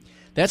 80.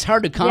 That's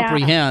hard to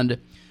comprehend.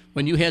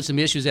 When you had some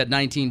issues at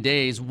 19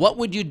 days, what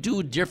would you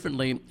do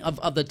differently?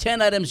 Of the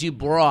 10 items you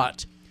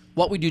brought,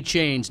 what would you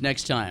change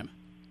next time?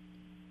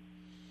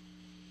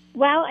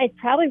 Well, I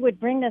probably would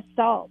bring the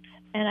salt,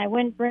 and I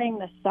wouldn't bring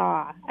the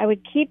saw. I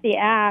would keep the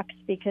axe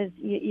because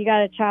you got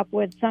to chop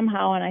wood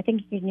somehow, and I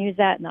think you can use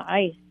that in the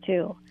ice,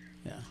 too.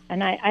 Yeah.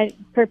 And I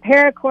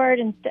prepare a cord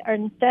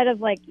instead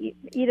of, like,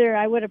 either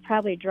I would have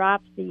probably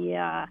dropped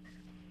the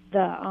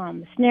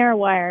snare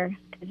wire,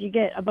 you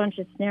get a bunch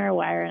of snare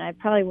wire, and I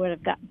probably would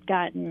have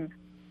gotten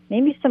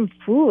maybe some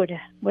food.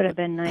 Would have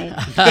been nice.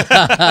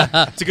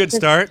 It's a good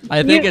start.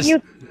 I think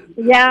you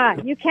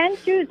can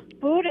choose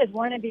food as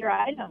one of your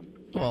items.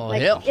 Oh,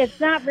 hell. It's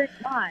not very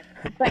much.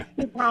 It's like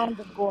 2 pounds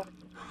of gourd.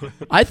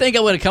 I think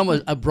I would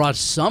have brought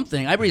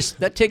something.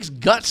 That takes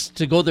guts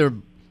to go there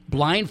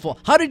blindfold.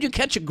 How did you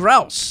catch a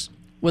grouse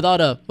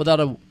without a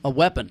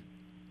weapon?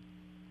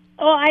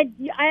 Oh, I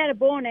had a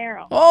bow and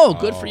arrow. Oh,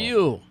 good for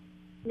you.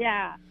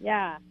 Yeah.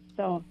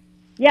 So,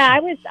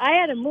 I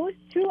had a moose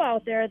too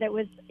out there that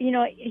was, he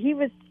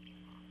was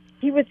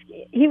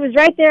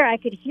right there. I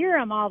could hear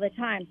him all the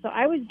time. So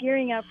I was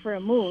gearing up for a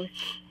moose,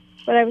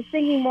 but I was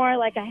thinking more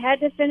like I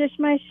had to finish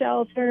my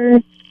shelter,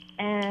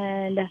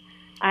 and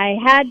I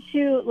had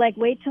to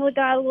wait till it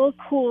got a little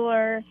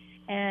cooler,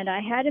 and I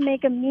had to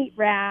make a meat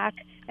rack,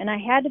 and I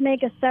had to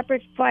make a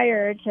separate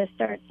fire to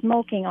start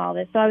smoking all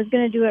this. So I was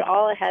going to do it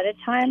all ahead of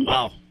time.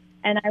 Wow.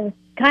 And I was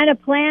kind of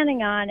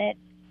planning on it.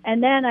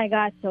 And then I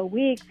got so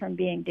weak from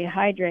being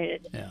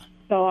dehydrated. Yeah.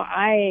 So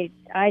I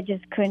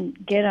just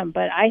couldn't get him.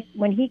 But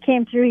when he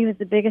came through, he was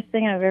the biggest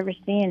thing I've ever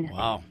seen.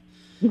 Wow.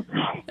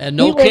 And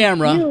no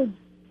camera. Huge.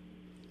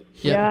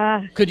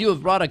 Yeah. Could you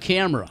have brought a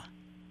camera?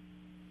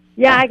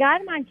 Yeah, I got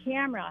him on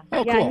camera.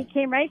 Oh, yeah, cool. He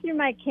came right through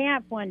my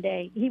camp one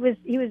day. He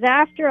was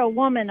after a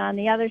woman on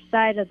the other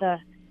side of the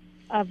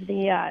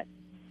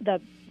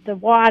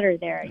water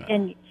there,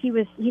 and he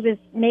was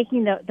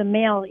making the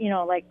male,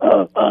 like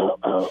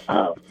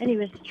oh, and he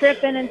was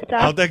tripping and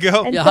stuff. How'd that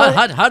go? And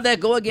how'd that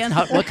go again?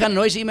 What kind of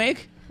noise did he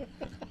make?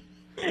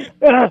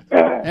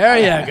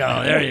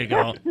 There you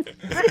go.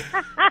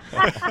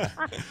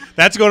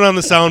 That's going on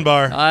the sound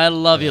bar. I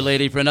love you,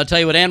 lady friend. I'll tell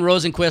you what, Ann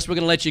Rosenquist, we're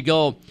going to let you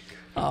go.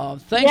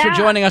 Thanks for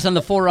joining us on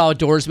the 4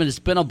 Outdoorsmen. It's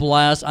been a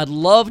blast. I'd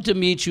love to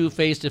meet you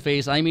face to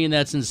face. I mean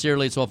that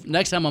sincerely. So if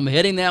next time I'm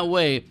heading that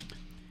way,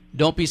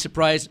 don't be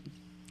surprised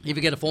if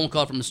you get a phone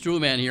call from a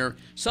Strewman here.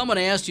 Someone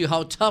asked you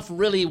how tough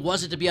really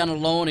was it to be on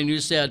alone, and you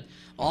said,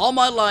 all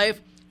my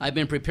life I've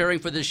been preparing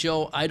for this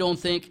show. I don't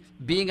think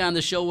being on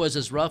the show was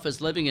as rough as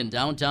living in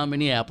downtown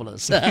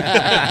Minneapolis. You're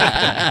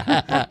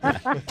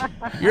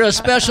a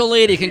special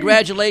lady.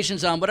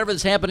 Congratulations on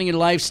whatever's happening in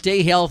life.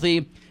 Stay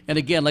healthy. And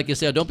again, like you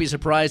said, don't be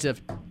surprised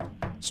if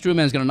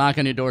Strewman's going to knock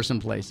on your door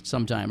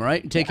sometime, all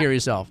right? Take care of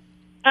yourself.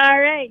 All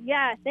right,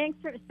 yeah. Thanks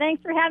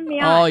for having me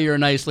on. Oh, you're a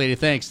nice lady.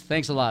 Thanks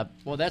a lot.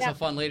 Well, that's a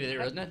fun lady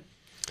there, isn't it?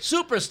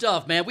 Super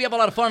stuff, man. We have a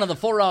lot of fun on the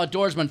 4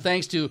 Outdoorsmen.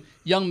 Thanks to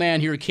young man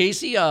here,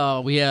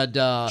 Kasey. We had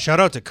shout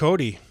out to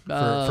Cody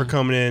for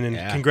coming in,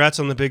 and congrats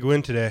on the big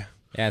win today.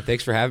 Yeah,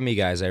 thanks for having me,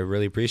 guys. I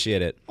really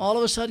appreciate it. All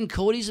of a sudden,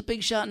 Cody's a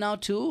big shot now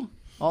too.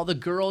 All the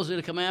girls are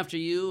going to come after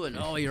you, and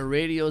you're a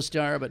radio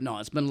star. But no,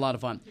 it's been a lot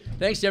of fun.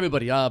 Thanks to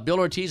everybody. Bill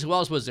Ortiz, who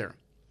else was there?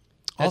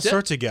 All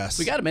sorts of guests.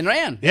 We got them in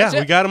Ran. Yeah,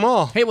 we got them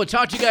all. Hey, we'll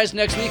talk to you guys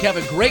next week. Have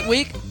a great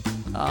week.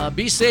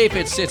 Be safe.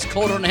 It's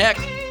colder than heck.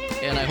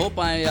 And I hope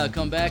I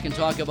come back and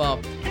talk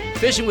about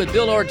fishing with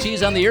Bill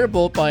Ortiz on the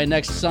airboat by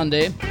next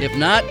Sunday. If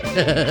not,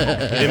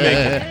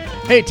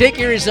 hey, take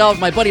care of yourself.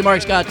 My buddy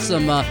Mark's got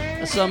something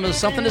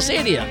to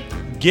say to you.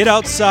 Get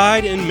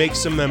outside and make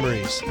some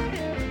memories.